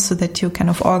trail, right? So that you kind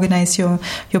of organize your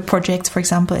projects, for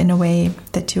example, in a way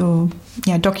that you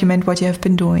document what you have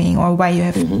been doing or why you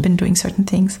have been doing certain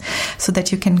things, so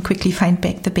that you can quickly find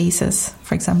back the basis,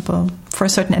 for example, for a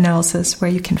certain analysis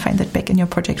where you can find that back in your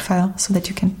project file, so that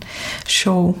you can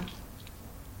show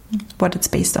what it's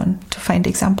based on to find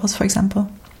examples, for example.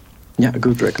 Yeah, a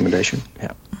good recommendation.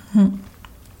 Yeah.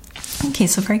 Okay,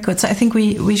 so very good. So I think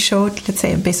we showed, let's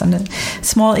say, based on a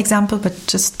small example, but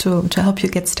just to help you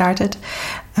get started,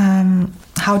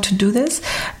 how to do this.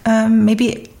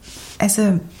 Maybe as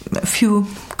a few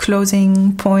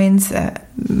closing points,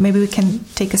 maybe we can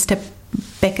take a step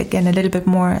back again a little bit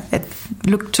more,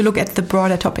 look at the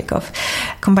broader topic of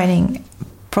combining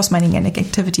process mining and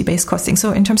activity-based costing.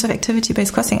 So in terms of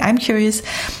activity-based costing, I'm curious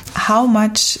how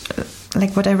much,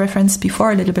 like what I referenced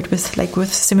before a little bit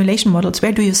with simulation models,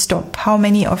 where do you stop? How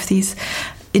many of these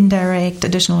indirect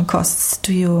additional costs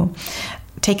do you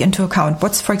take into account?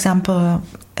 What's, for example,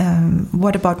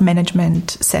 what about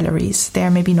management salaries? They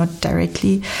are maybe not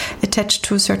directly attached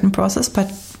to a certain process, but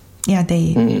yeah,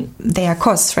 they are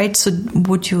costs, right? So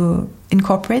would you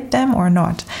incorporate them or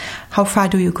not? How far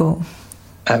do you go?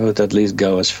 I would at least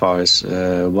go as far as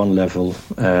one level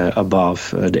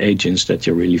above the agents that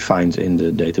you really find in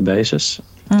the databases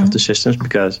of the systems,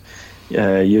 because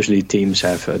usually teams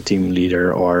have a team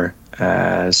leader or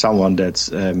someone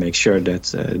that makes sure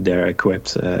that they're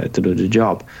equipped to do the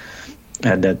job.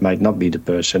 And that might not be the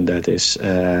person that is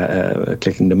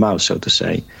clicking the mouse, so to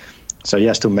say. So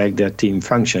yes, to make that team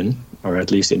function, or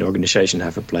at least in the organization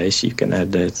have a place, you can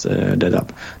add that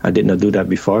up. I did not do that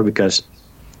before because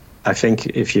I think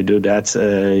if you do that,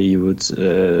 you would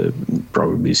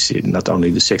probably see not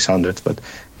only the 600, but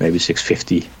maybe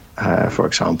 650, for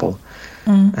example.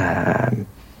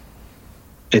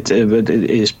 It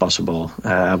is possible.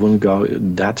 I wouldn't go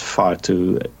that far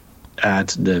to add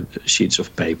the sheets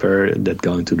of paper that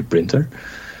go into the printer.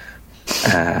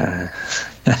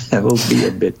 That will be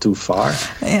a bit too far.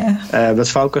 Yeah. But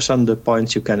focus on the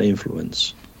points you can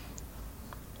influence.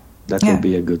 That will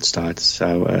be a good start.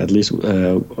 So at least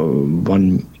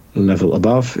one level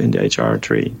above in the HR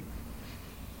tree.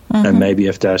 And maybe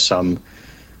if there's some,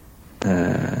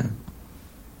 I'm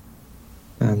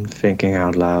thinking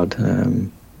out loud,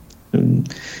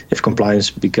 if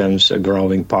compliance becomes a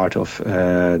growing part of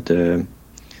the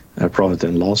profit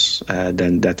and loss,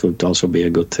 then that would also be a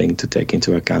good thing to take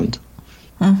into account.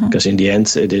 Because in the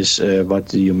end, it is what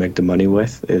do you make the money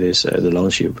with? It is the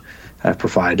loans you have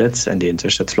provided and the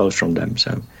interest that flows from them.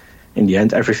 So in the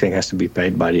end, everything has to be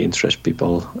paid by the interest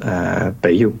people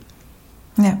pay you.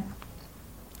 Yeah.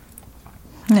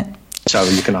 So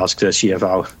you can ask the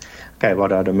CFO, okay,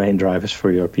 what are the main drivers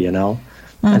for your P&L?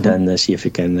 And then see if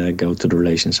you can go to the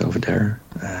relations over there.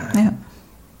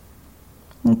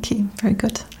 Okay, very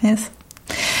good. Yes.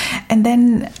 And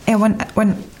then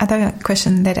one other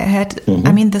question that I had,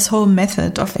 I mean, this whole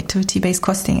method of activity-based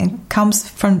costing comes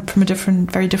from a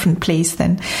very different place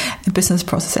than a business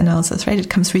process analysis, right? It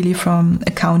comes really from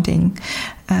accounting,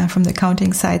 from the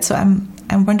accounting side. So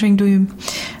I'm wondering,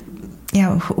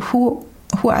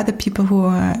 who are the people who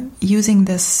are using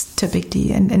this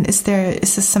typically? And is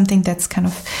this something that's kind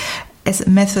of as a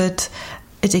method,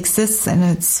 it exists and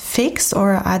it's fixed,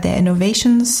 or are there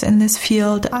innovations in this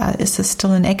field? Is this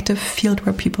still an active field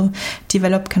where people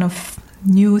develop kind of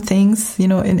new things,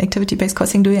 in activity-based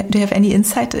costing? Do you have any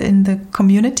insight in the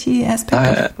community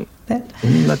aspect of that?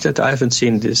 Not that I haven't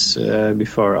seen this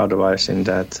before, otherwise in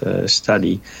that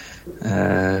study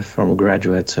from a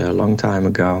graduate a long time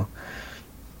ago.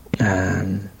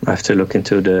 I have to look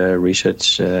into the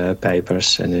research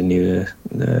papers and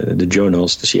the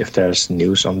journals to see if there's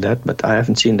news on that, but I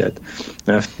haven't seen that.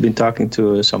 I've been talking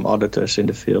to some auditors in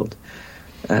the field,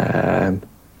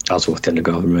 also within the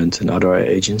government and other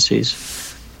agencies.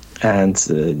 And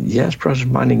yes, process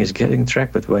mining is getting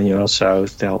tracked, but when you also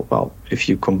tell, well, if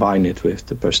you combine it with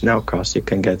the personnel cost, you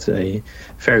can get a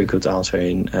very good answer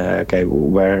in, okay,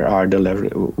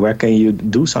 where can you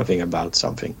do something about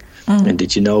something? And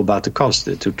did you know about the cost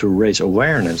to raise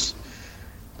awareness?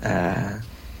 I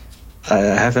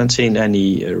haven't seen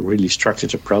any really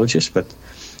structured approaches, but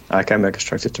I can make a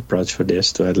structured approach for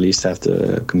this to at least have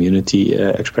the community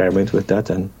experiment with that,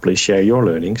 and please share your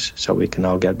learnings so we can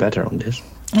all get better on this.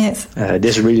 Yes.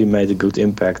 This really made a good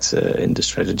impact in the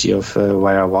strategy of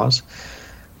where I was.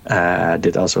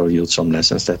 Did also yield some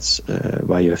lessons. That's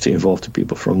why you have to involve the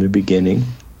people from the beginning.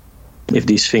 If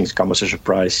these things come as a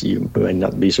surprise, you may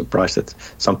not be surprised that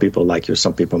some people like you,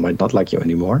 some people might not like you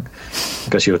anymore,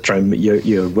 because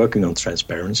you're working on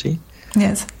transparency.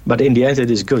 Yes. But in the end, it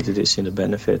is good. It is in the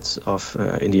benefit of,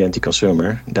 in the end, the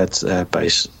consumer that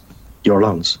pays your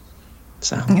loans.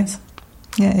 So. Yes.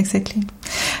 Yeah, exactly.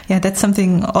 that's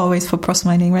something always for process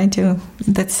mining, right?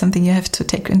 That's something you have to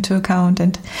take into account,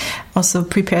 and also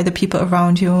prepare the people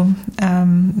around you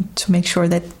to make sure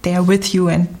that they are with you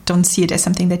and don't see it as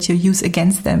something that you use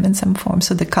against them in some form.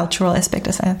 So the cultural aspect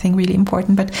is, I think, really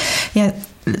important. But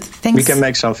thanks. We can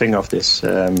make something of this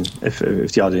if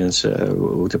the audience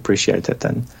would appreciate it.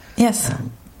 Then yes,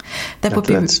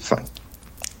 that's fun.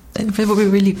 It would be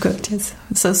really good, yes.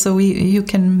 So you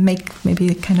can make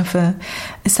maybe kind of a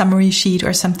summary sheet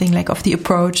or something like of the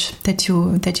approach that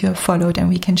you have followed, and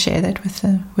we can share that with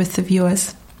the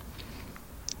viewers.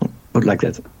 Would like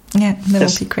that. Yeah, that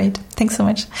would be great. Thanks so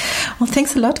much. Well,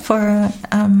 thanks a lot for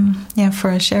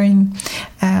sharing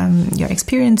your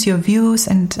experience, your views,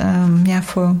 and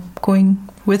for going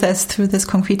with us through this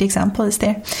concrete example. Is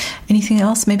there anything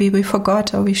else maybe we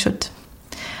forgot or we should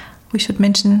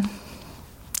mention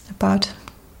about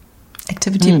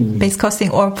activity-based costing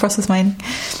or process mining?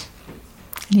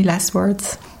 Any last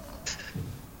words?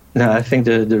 No, I think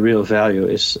the real value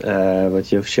is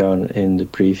what you've shown in the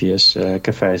previous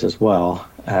cafes as well.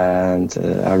 And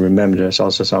I remember there's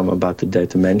also some about the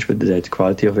data management, the data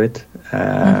quality of it.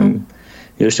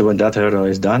 Usually when that hurdle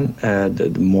is done,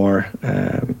 the more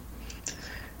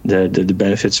the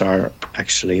benefits are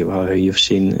actually, well, you've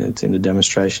seen it in the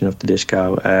demonstration of the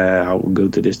disco, how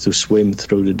good it is to swim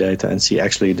through the data and see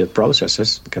actually the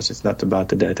processes, because it's not about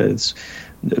the data, it's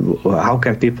how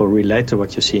can people relate to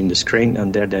what you see in the screen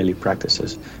and their daily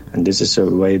practices. And this is a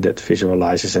way that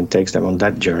visualizes and takes them on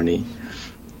that journey.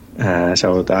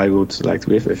 So what I would like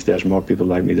to, if there's more people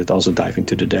like me that also dive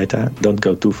into the data, don't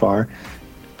go too far,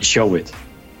 show it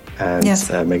and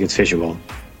make it visual.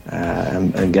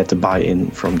 And get the buy-in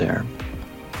from there.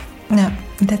 Yeah,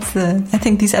 I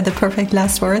think these are the perfect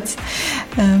last words.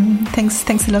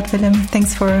 Thanks a lot, Willem.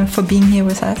 Thanks for being here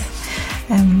with us.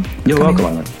 You're welcome,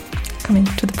 Anna. Coming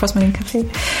to the Process Mining Cafe.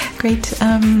 Great.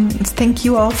 Thank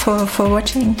you all for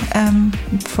watching,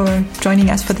 for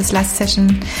joining us for this last session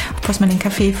of Process Mining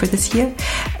Cafe for this year.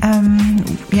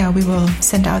 We will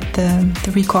send out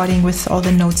the recording with all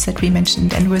the notes that we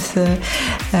mentioned and with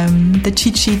the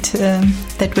cheat sheet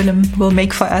that Willem will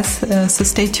make for us. So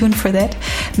stay tuned for that.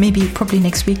 Probably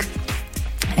next week.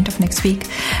 End of next week.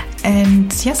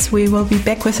 And yes, we will be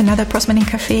back with another Process Mining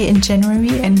Cafe in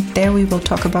January, and there we will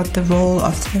talk about the role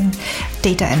of the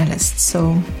data analyst.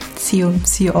 So see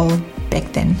you all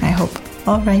back then, I hope.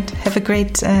 All right, have a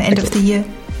great end of the year.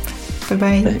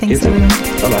 Bye-bye. Thanks everyone.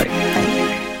 Bye-bye.